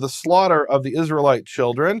given for the slaughter of the Israelite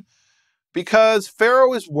children? Because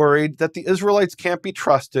Pharaoh is worried that the Israelites can't be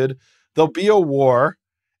trusted. There'll be a war,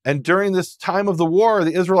 and during this time of the war,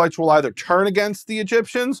 the Israelites will either turn against the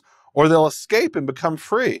Egyptians or they'll escape and become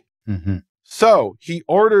free. So he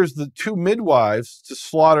orders the 2 midwives to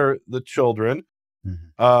slaughter the children,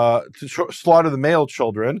 slaughter the male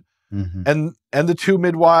children, and the 2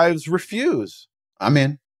 midwives refuse. I'm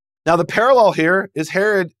in. Now, the parallel here is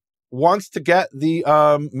Herod wants to get the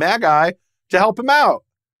Magi to help him out,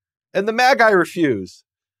 and the Magi refuse.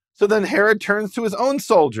 So then Herod turns to his own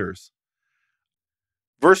soldiers.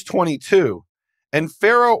 Verse 22, and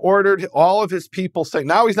Pharaoh ordered all of his people, saying,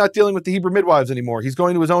 now he's not dealing with the Hebrew midwives anymore. He's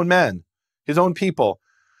going to his own men, his own people.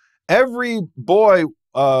 Every boy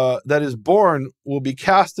that is born will be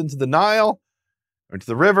cast into the Nile, or into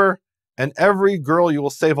the river, and every girl you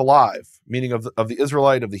will save alive, meaning of the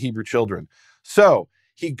Israelite, of the Hebrew children. So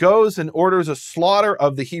he goes and orders a slaughter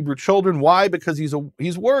of the Hebrew children. Why? Because he's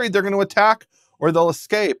worried they're going to attack or they'll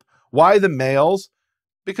escape. Why the males?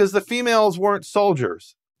 Because the females weren't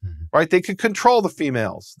soldiers, right? They could control the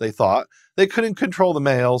females, they thought. They couldn't control the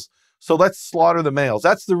males, so let's slaughter the males.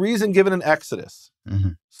 That's the reason given in Exodus.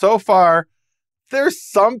 So far, there's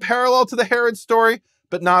some parallel to the Herod story,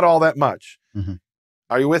 but not all that much.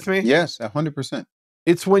 Are you with me? Yes, 100%.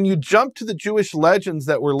 It's when you jump to the Jewish legends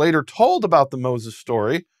that were later told about the Moses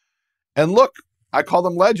story, and look I call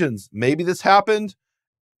them legends. Maybe this happened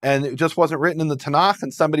and it just wasn't written in the Tanakh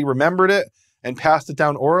and somebody remembered it and passed it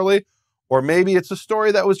down orally. Or maybe it's a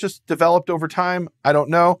story that was just developed over time. I don't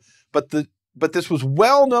know. But this was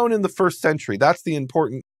well known in the first century. That's the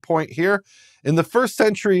important point here. In the first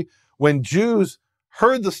century, when Jews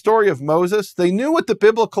heard the story of Moses, they knew what the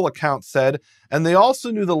biblical account said, and they also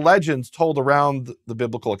knew the legends told around the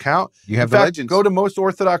biblical account. You have in fact, legends. Go to most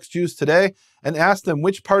Orthodox Jews today and ask them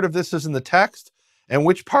which part of this is in the text and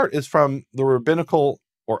which part is from the rabbinical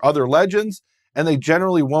or other legends, and they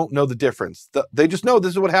generally won't know the difference. They just know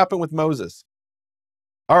this is what happened with Moses.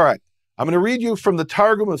 All right, I'm going to read you from the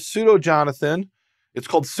Targum of Pseudo-Jonathan. It's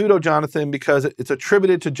called Pseudo-Jonathan because it's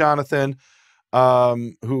attributed to Jonathan,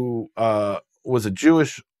 who was a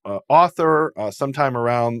Jewish author sometime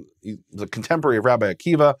around the contemporary of Rabbi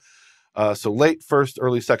Akiva, so late 1st,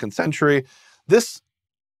 early 2nd century. This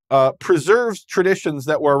preserves traditions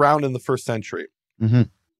that were around in the 1st century. Mm-hmm.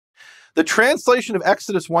 The translation of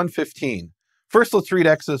Exodus 1:15. First, let's read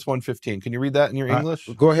Exodus 1:15. Can you read that in your English?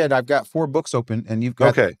 Go ahead. I've got 4 books open, and you've got...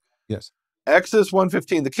 Okay. Yes. Exodus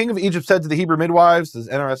 1:15. The king of Egypt said to the Hebrew midwives, this is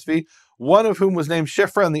NRSV, one of whom was named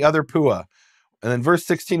Shiphrah and the other Puah. And then verse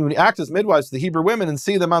 16, when you act as midwives to the Hebrew women and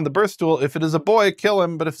see them on the birth stool, if it is a boy, kill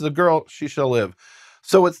him, but if it's a girl, she shall live.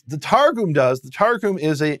 So what the Targum does, the Targum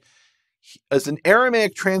is an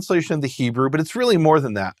Aramaic translation of the Hebrew, but it's really more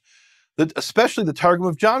than that. Especially the Targum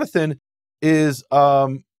of Jonathan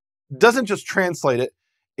doesn't just translate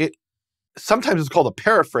it. Sometimes it's called a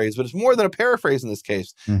paraphrase, but it's more than a paraphrase in this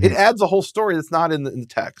case. Mm-hmm. It adds a whole story that's not in the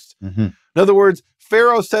text. Mm-hmm. In other words,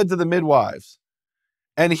 Pharaoh said to the midwives,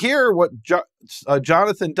 and here what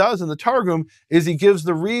Jonathan does in the Targum is he gives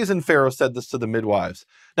the reason Pharaoh said this to the midwives.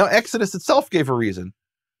 Now, Exodus itself gave a reason.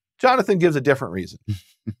 Jonathan gives a different reason.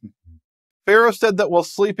 Pharaoh said that while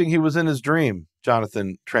sleeping, he was in his dream,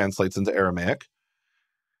 Jonathan translates into Aramaic.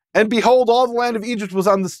 And behold, all the land of Egypt was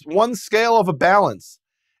on this one scale of a balance,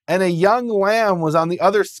 and a young lamb was on the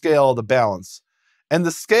other scale of the balance. And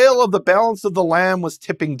the scale of the balance of the lamb was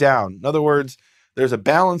tipping down. In other words, there's a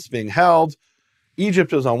balance being held.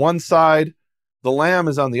 Egypt is on one side, the lamb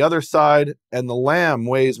is on the other side, and the lamb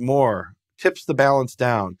weighs more, tips the balance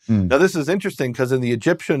down. Now, this is interesting because in the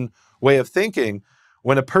Egyptian way of thinking,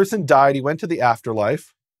 when a person died, he went to the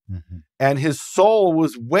afterlife, and his soul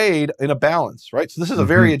was weighed in a balance, right? So this is a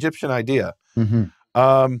very Egyptian idea.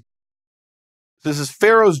 This is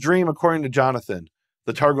Pharaoh's dream, according to Jonathan,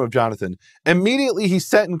 the Targum of Jonathan. Immediately he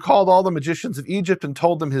sent and called all the magicians of Egypt and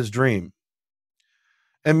told them his dream.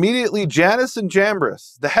 Immediately Jannes and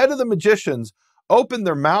Jambres, the head of the magicians, opened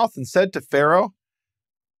their mouth and said to Pharaoh,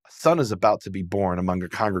 a son is about to be born among a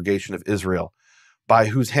congregation of Israel, by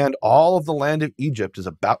whose hand all of the land of Egypt is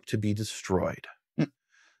about to be destroyed.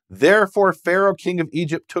 Therefore Pharaoh, king of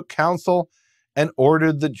Egypt, took counsel and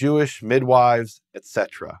ordered the Jewish midwives,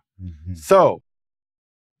 etc. So,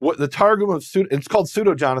 what the Targum of it's called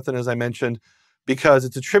Pseudo-Jonathan, as I mentioned, because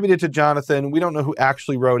it's attributed to Jonathan. We don't know who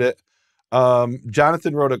actually wrote it.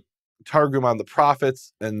 Jonathan wrote a Targum on the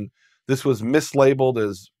prophets, and this was mislabeled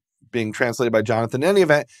as being translated by Jonathan. In any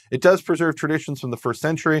event, it does preserve traditions from the 1st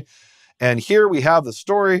century. And here we have the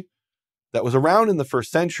story that was around in the 1st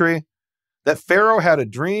century, that Pharaoh had a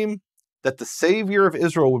dream that the Savior of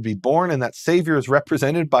Israel would be born, and that Savior is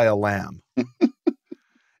represented by a lamb.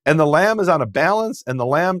 And the lamb is on a balance, and the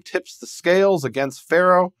lamb tips the scales against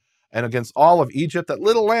Pharaoh and against all of Egypt. That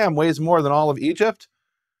little lamb weighs more than all of Egypt,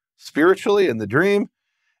 spiritually in the dream.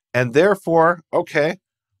 And therefore, okay,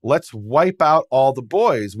 let's wipe out all the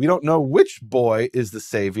boys. We don't know which boy is the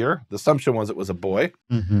Savior. The assumption was it was a boy.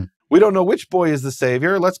 We don't know which boy is the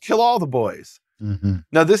Savior. Let's kill all the boys.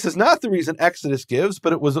 Now, this is not the reason Exodus gives,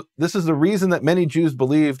 but this is the reason that many Jews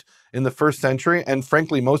believed in the 1st century, and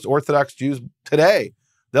frankly, most Orthodox Jews today.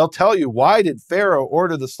 They'll tell you, why did Pharaoh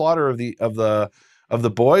order the slaughter of the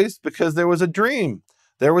boys? Because there was a dream.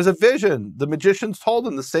 There was a vision. The magicians told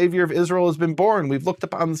him the Savior of Israel has been born. We've looked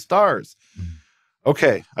upon the stars.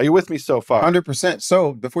 Okay, are you with me so far? 100%.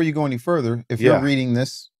 So before you go any further, if you're reading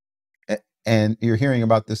this and you're hearing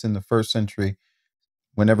about this in the 1st century,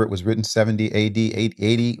 whenever it was written, 70 AD,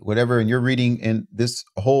 80, whatever, and you're reading in this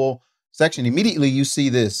whole section, immediately you see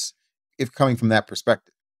this if coming from that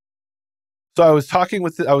perspective. So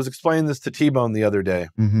I was explaining this to T-Bone the other day,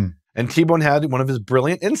 and T-Bone had one of his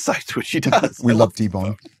brilliant insights, which he does. We love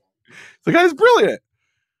T-Bone. The guy's brilliant.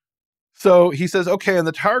 So he says, okay, in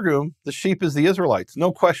the Targum, the sheep is the Israelites.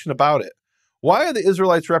 No question about it. Why are the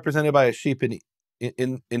Israelites represented by a sheep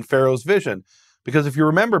in Pharaoh's vision? Because if you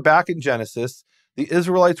remember back in Genesis, the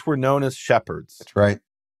Israelites were known as shepherds. That's right.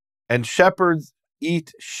 And shepherds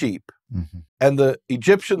eat sheep. And the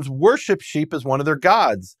Egyptians worship sheep as one of their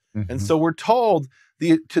gods. And so we're told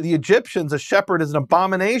to the Egyptians, a shepherd is an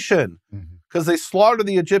abomination because they slaughter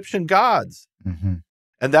the Egyptian gods.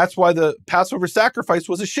 And that's why the Passover sacrifice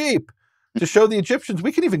was a sheep, to show the Egyptians,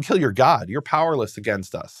 we can even kill your God. You're powerless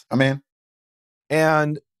against us. Amen.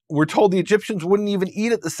 And we're told the Egyptians wouldn't even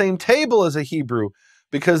eat at the same table as a Hebrew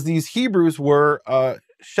because these Hebrews were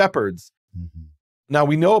shepherds. Now,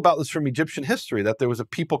 we know about this from Egyptian history, that there was a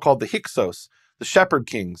people called the Hyksos, the shepherd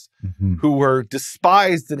kings, who were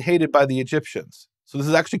despised and hated by the Egyptians. So this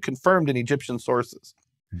is actually confirmed in Egyptian sources.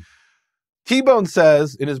 T-Bone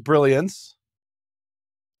says, in his brilliance,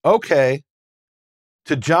 okay,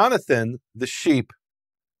 to Jonathan, the sheep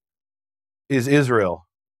is Israel.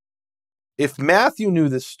 If Matthew knew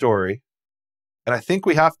this story, and I think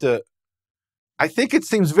it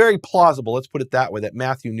seems very plausible, let's put it that way, that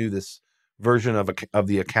Matthew knew this version of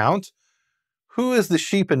the account. Who is the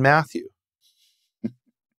sheep in Matthew?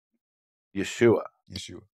 Yeshua.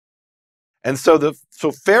 And so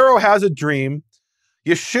Pharaoh has a dream.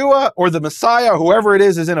 Yeshua, or the Messiah, whoever it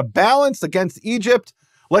is in a balance against Egypt.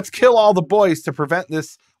 Let's kill all the boys to prevent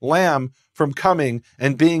this lamb from coming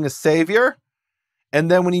and being a savior. And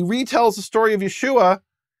then when he retells the story of Yeshua,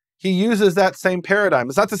 he uses that same paradigm.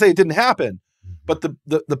 It's not to say it didn't happen, but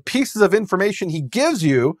the pieces of information he gives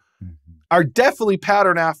you are definitely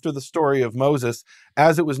patterned after the story of Moses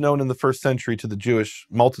as it was known in the first century to the Jewish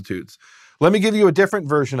multitudes. Let me give you a different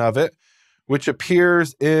version of it, which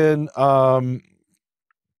appears in Yalkut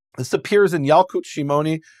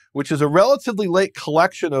Shimoni, which is a relatively late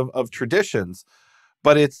collection of traditions,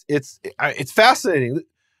 but it's fascinating.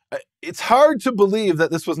 It's hard to believe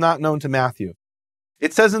that this was not known to Matthew.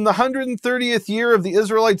 It says, in the 130th year of the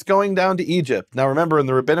Israelites going down to Egypt. Now remember, in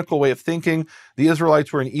the rabbinical way of thinking, the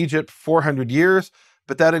Israelites were in Egypt 400 years,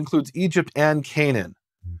 but that includes Egypt and Canaan.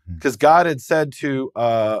 Because God had said to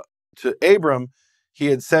Abram, he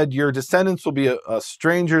had said, your descendants will be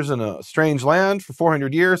strangers in a strange land for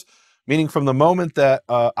 400 years, meaning from the moment that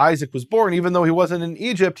Isaac was born, even though he wasn't in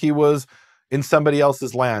Egypt, he was in somebody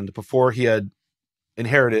else's land before he had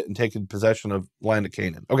inherited and taken possession of land of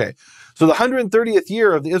Canaan. Okay, so the 130th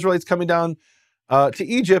year of the Israelites coming down to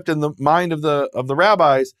Egypt, in the mind of the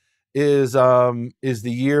rabbis, is the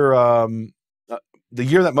year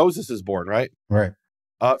that Moses is born, right? Right.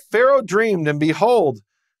 Pharaoh dreamed, and behold, he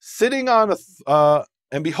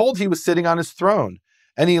was sitting on his throne,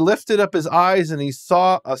 and he lifted up his eyes, and he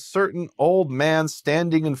saw a certain old man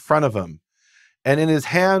standing in front of him, and in his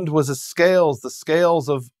hand was the scales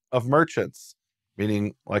of merchants,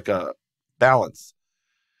 meaning like a balance.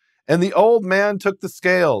 And the old man took the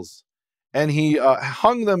scales, and he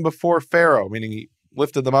hung them before Pharaoh, meaning he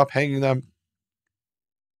lifted them up, hanging them.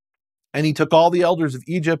 And he took all the elders of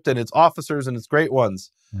Egypt and its officers and its great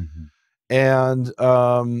ones. And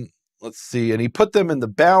let's see, and he put them in the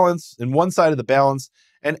balance, in one side of the balance.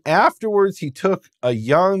 And afterwards he took a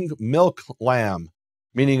young milk lamb,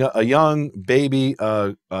 meaning a young baby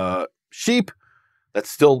sheep that's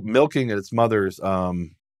still milking at its mother's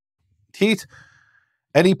teat,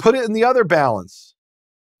 and he put it in the other balance.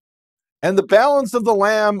 And the balance of the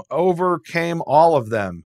lamb overcame all of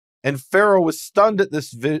them. And Pharaoh was stunned at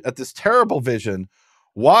this terrible vision.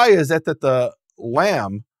 Why is it that the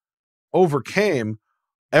lamb overcame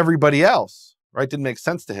everybody else? Right? Didn't make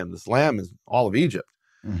sense to him. This lamb is all of Egypt.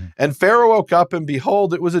 And Pharaoh woke up, and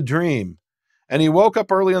behold, it was a dream. And he woke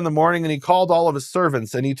up early in the morning, and he called all of his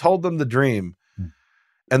servants, and he told them the dream.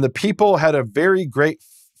 And the people had a very great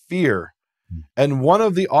fear. And one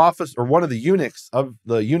of the eunuchs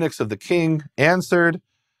of the king answered,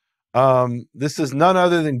 this is none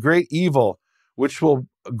other than great evil, which will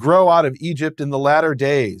grow out of Egypt in the latter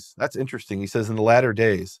days. That's interesting. He says in the latter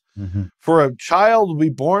days. For a child will be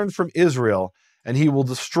born from Israel, and he will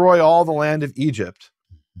destroy all the land of Egypt.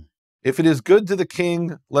 If it is good to the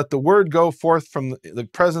king, let the word go forth from the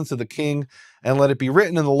presence of the king, and let it be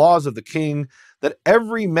written in the laws of the king, that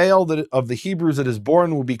every male of the Hebrews that is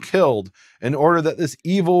born will be killed, in order that this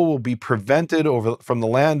evil will be prevented from the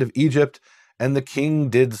land of Egypt. And the king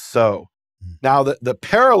did so. Now, the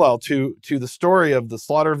parallel to the story of the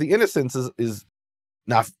slaughter of the innocents is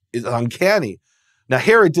uncanny. Now,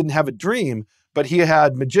 Herod didn't have a dream, but he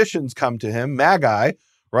had magicians come to him, magi,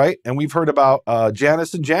 right? And we've heard about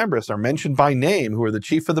Jannes and Jambres are mentioned by name, who are the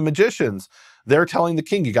chief of the magicians. They're telling the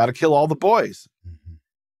king, you got to kill all the boys.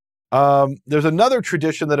 There's another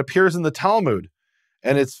tradition that appears in the Talmud,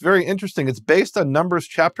 and it's very interesting. It's based on Numbers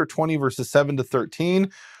chapter 20, verses 7 to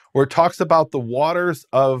 13, where it talks about the waters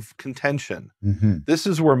of contention. This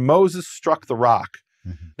is where Moses struck the rock.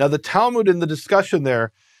 Now, the Talmud in the discussion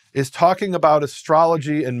there is talking about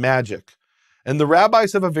astrology and magic. And the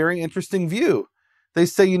rabbis have a very interesting view. They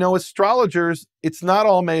say, you know, astrologers, it's not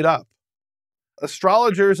all made up.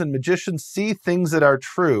 Astrologers and magicians see things that are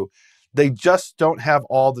true. They just don't have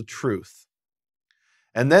all the truth.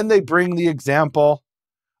 And then they bring the example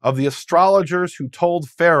of the astrologers who told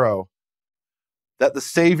Pharaoh that the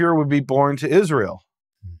Savior would be born to Israel.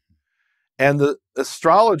 And the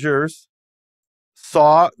astrologers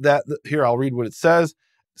saw that, here, I'll read what it says.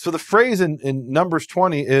 So the phrase in Numbers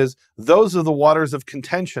 20 is, those are the waters of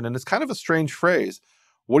contention. And it's kind of a strange phrase.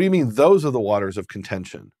 What do you mean, those are the waters of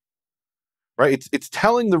contention? Right? It's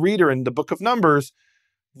telling the reader in the book of Numbers,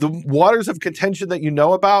 the waters of contention that you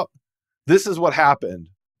know about, this is what happened.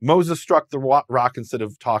 Moses struck the rock instead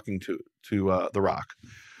of talking to the rock.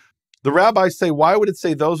 The rabbis say, why would it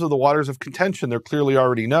say those are the waters of contention? They're clearly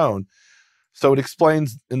already known. So it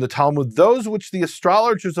explains in the Talmud, those which the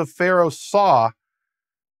astrologers of Pharaoh saw,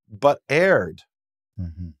 but erred.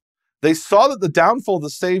 Mm-hmm. They saw that the downfall of the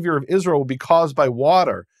Savior of Israel would be caused by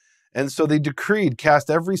water. And so they decreed, cast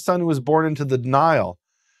every son who was born into the Nile.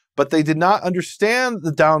 But they did not understand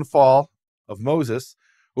the downfall of Moses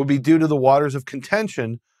would be due to the waters of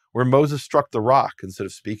contention, where Moses struck the rock instead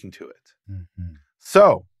of speaking to it. Mm-hmm.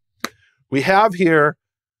 So we have here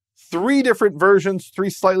three different versions, three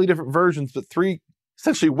slightly different versions, but three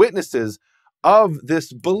essentially witnesses of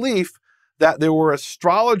this belief that there were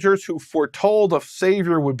astrologers who foretold a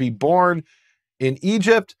Savior would be born in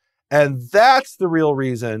Egypt. And that's the real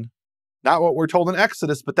reason, not what we're told in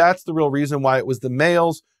Exodus, but that's the real reason why it was the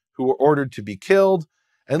males who were ordered to be killed.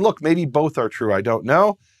 And look, maybe both are true. I don't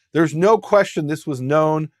know. There's no question this was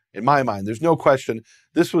known, in my mind, there's no question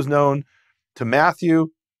this was known to Matthew.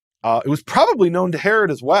 It was probably known to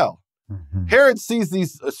Herod as well. Mm-hmm. Herod sees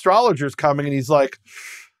these astrologers coming and he's like,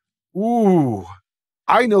 ooh,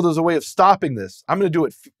 I know there's a way of stopping this. I'm going to do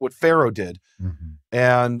what Pharaoh did. Mm-hmm.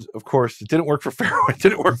 And of course, it didn't work for Pharaoh. It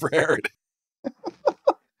didn't work for Herod.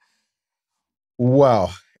 Wow.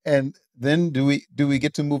 And then do we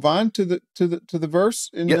get to move on to the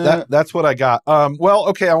verse? That's what I got. Well,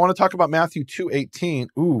 okay. I want to talk about Matthew 2:18.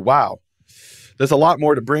 Ooh, wow. There's a lot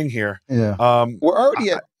more to bring here. Yeah. We're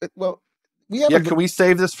already at, well, we have can we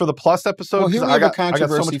save this for the plus episode? Well, here we have a controversy,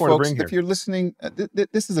 I got so much more folks. To bring here. If you're listening,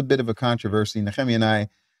 this is a bit of a controversy. Nehemia and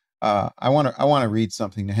I want to read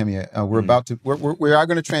something. Nehemia, we are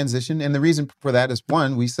going to transition, and the reason for that is,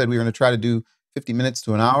 one, we said we were going to try to do 50 minutes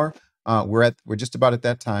to an hour. We're just about at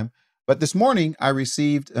that time. But this morning I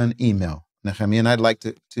received an email, Nehemia, and I'd like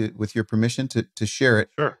to with your permission, to share it.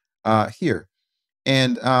 Sure. Here.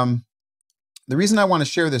 And the reason I want to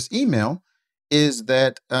share this email is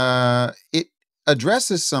that it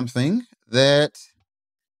addresses something that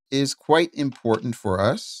is quite important for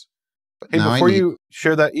us. But hey, before you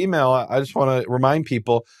share that email, I just want to remind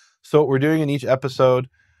people, so what we're doing in each episode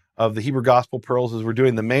of the Hebrew Gospel Pearls is we're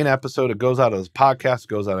doing the main episode. It goes out as podcast,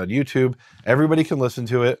 goes out on YouTube. Everybody can listen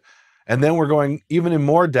to it. And then we're going even in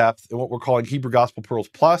more depth in what we're calling Hebrew Gospel Pearls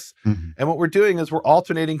Plus. Mm-hmm. And what we're doing is we're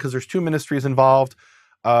alternating, because there's two ministries involved.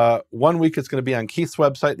 1 week it's going to be on Keith's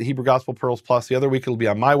website, the Hebrew Gospel Pearls Plus. The other week it'll be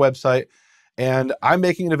on my website. And I'm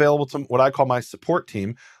making it available to what I call my support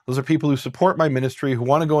team. Those are people who support my ministry, who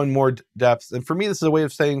want to go in more depth. And for me, this is a way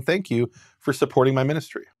of saying thank you for supporting my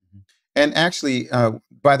ministry. And actually,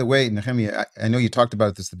 by the way, Nehemia, I know you talked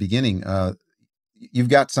about this at the beginning. You've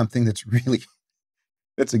got something that's really,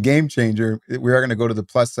 that's a game changer. We are going to go to the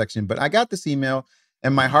plus section, but I got this email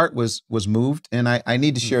and my heart was moved, and I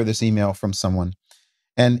need to share this email from someone.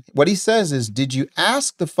 And what he says is, did you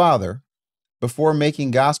ask the Father before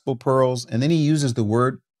making gospel pearls? And then he uses the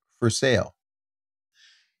word for sale.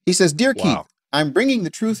 He says, Dear Keith, I'm bringing the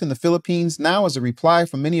truth in the Philippines now as a reply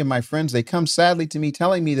from many of my friends. They come sadly to me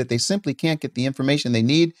telling me that they simply can't get the information they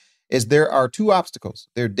need, as there are two obstacles.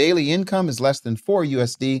 Their daily income is less than 4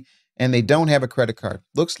 USD and they don't have a credit card.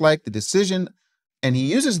 Looks like the decision, and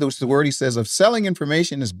he uses the word, he says, of selling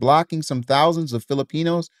information is blocking some thousands of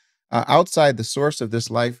Filipinos outside the source of this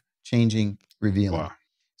life-changing revealing. Wow.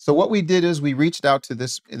 So what we did is we reached out to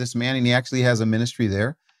this man, and he actually has a ministry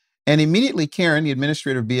there. And immediately Karen, the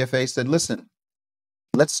administrator of BFA, said, listen,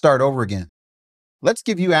 let's start over again. Let's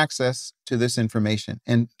give you access to this information.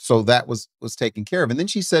 And so that was taken care of. And then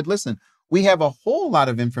she said, listen, we have a whole lot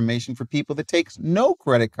of information for people that takes no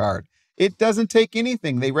credit card. It doesn't take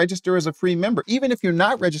anything. They register as a free member. Even if you're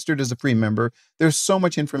not registered as a free member, there's so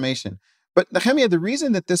much information. But Nehemia, the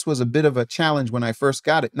reason that this was a bit of a challenge when I first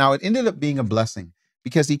got it, now it ended up being a blessing,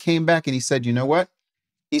 because he came back and he said, you know what?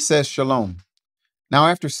 He says, Shalom. Now,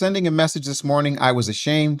 after sending a message this morning, I was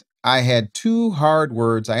ashamed. I had 2 hard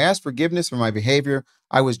words. I asked forgiveness for my behavior.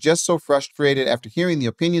 I was just so frustrated after hearing the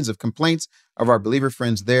opinions of complaints of our believer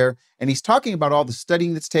friends there. And he's talking about all the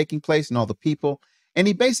studying that's taking place and all the people. And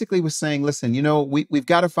he basically was saying, listen, we've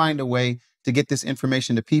got to find a way to get this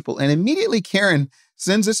information to people. And immediately Karen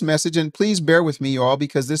sends this message, and please bear with me, you all,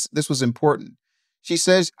 because this was important. She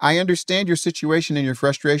says, I understand your situation and your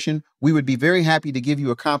frustration. We would be very happy to give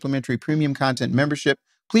you a complimentary premium content membership.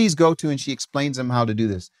 Please go to, and she explains them how to do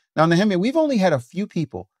this. Now, Nehemia, we've only had a few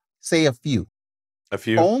people, say a few. A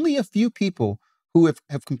few? Only a few people who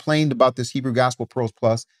have complained about this Hebrew Gospel Pearls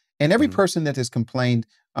Plus. And every person that has complained,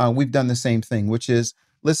 we've done the same thing, which is,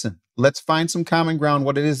 listen, let's find some common ground,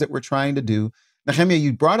 what it is that we're trying to do. Nehemia,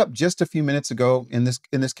 you brought up just a few minutes ago in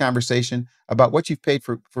this conversation about what you've paid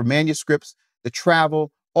for manuscripts, the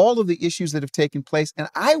travel, all of the issues that have taken place. And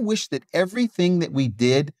I wish that everything that we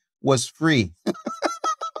did was free.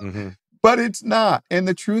 But it's not. And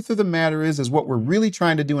the truth of the matter is what we're really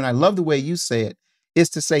trying to do, and I love the way you say it, is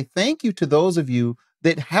to say thank you to those of you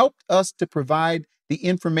that helped us to provide the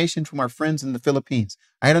information from our friends in the Philippines.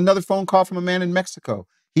 I had another phone call from a man in Mexico.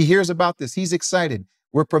 He hears about this. He's excited.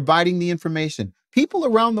 We're providing the information. People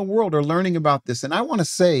around the world are learning about this. And I want to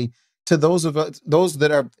say to those of us, those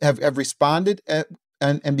that have responded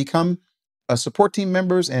and become support team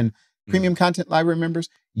members and premium content library members,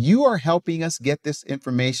 you are helping us get this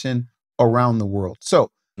information around the world.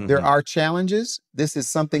 So there are challenges. This is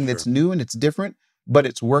something that's new and it's different, but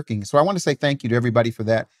it's working. So I want to say thank you to everybody for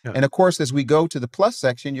that. Yeah. And of course, as we go to the plus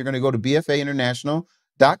section, you're going to go to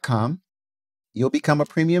bfainternational.com. You'll become a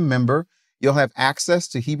premium member. You'll have access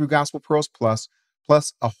to Hebrew Gospel Pearls Plus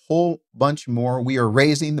a whole bunch more. We are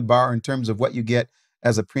raising the bar in terms of what you get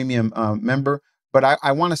as a premium member. But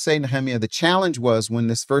I want to say, Nehemia, the challenge was when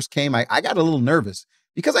this first came, I got a little nervous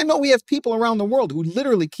because I know we have people around the world who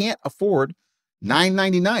literally can't afford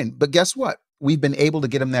 $9.99. But guess what? We've been able to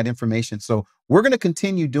get them that information. So we're going to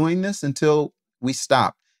continue doing this until we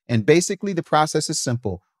stop. And basically, the process is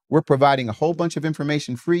simple. We're providing a whole bunch of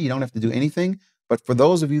information free. You don't have to do anything. But for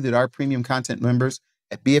those of you that are premium content members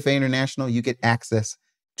at BFA International, you get access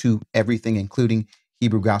to everything, including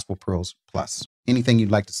Hebrew Gospel Pearls Plus. Anything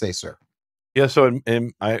you'd like to say, sir? Yeah, so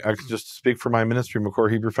I can just speak for my ministry,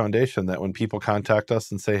 McCoy Hebrew Foundation, that when people contact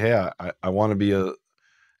us and say, hey, I want to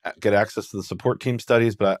get access to the support team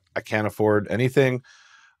studies, but I can't afford anything,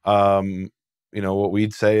 what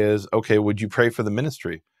we'd say is, okay, would you pray for the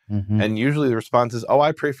ministry? And usually the response is, oh,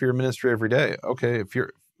 I pray for your ministry every day. Okay, if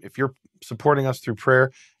you're supporting us through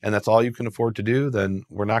prayer and that's all you can afford to do, then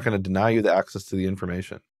we're not going to deny you the access to the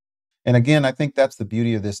information. And again, I think that's the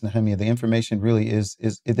beauty of this, Nehemia. The information really is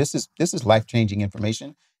life-changing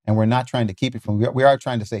information, and we're not trying to keep it from. We are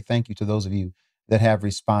trying to say thank you to those of you that have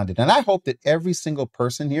responded. And I hope that every single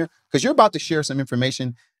person here, because you're about to share some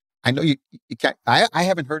information, I know you can't. I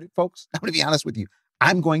haven't heard it, folks. I'm going to be honest with you.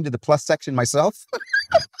 I'm going to the plus section myself,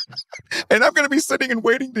 and I'm going to be sitting and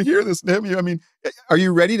waiting to hear this, Nehemia. I mean, are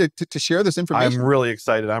you ready to share this information? I'm really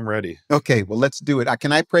excited. I'm ready. Okay, well, let's do it.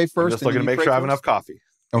 Can I pray first? I'm just looking to make sure I have enough coffee.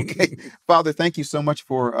 Okay. Father, thank you so much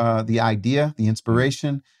for the idea, the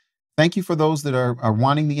inspiration. Thank you for those that are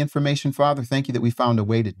wanting the information, Father. Thank you that we found a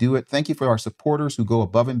way to do it. Thank you for our supporters who go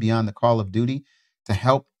above and beyond the call of duty to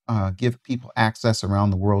help give people access around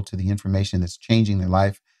the world to the information that's changing their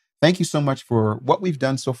life. Thank you so much for what we've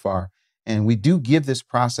done so far. And we do give this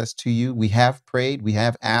process to you. We have prayed, we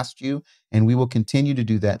have asked you, and we will continue to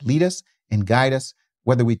do that. Lead us and guide us,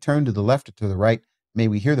 whether we turn to the left or to the right. May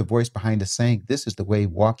we hear the voice behind us saying, this is the way,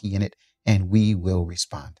 walk ye in it, and we will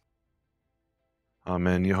respond.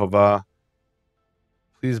 Amen. Yehovah,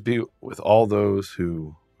 please be with all those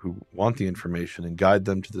who want the information and guide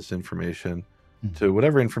them to this information, to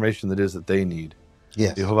whatever information that is that they need.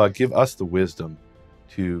 Yes. Yehovah, give us the wisdom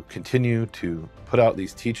to continue to put out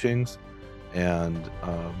these teachings and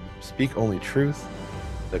speak only truth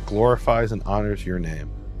that glorifies and honors your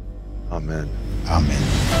name. Amen. Amen.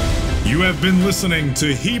 You have been listening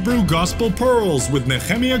to Hebrew Gospel Pearls with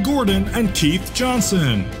Nehemia Gordon and Keith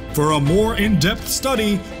Johnson. For a more in-depth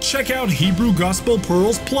study, check out Hebrew Gospel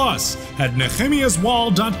Pearls Plus at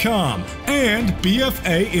nehemiaswall.com and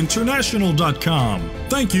bfainternational.com.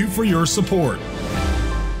 Thank you for your support.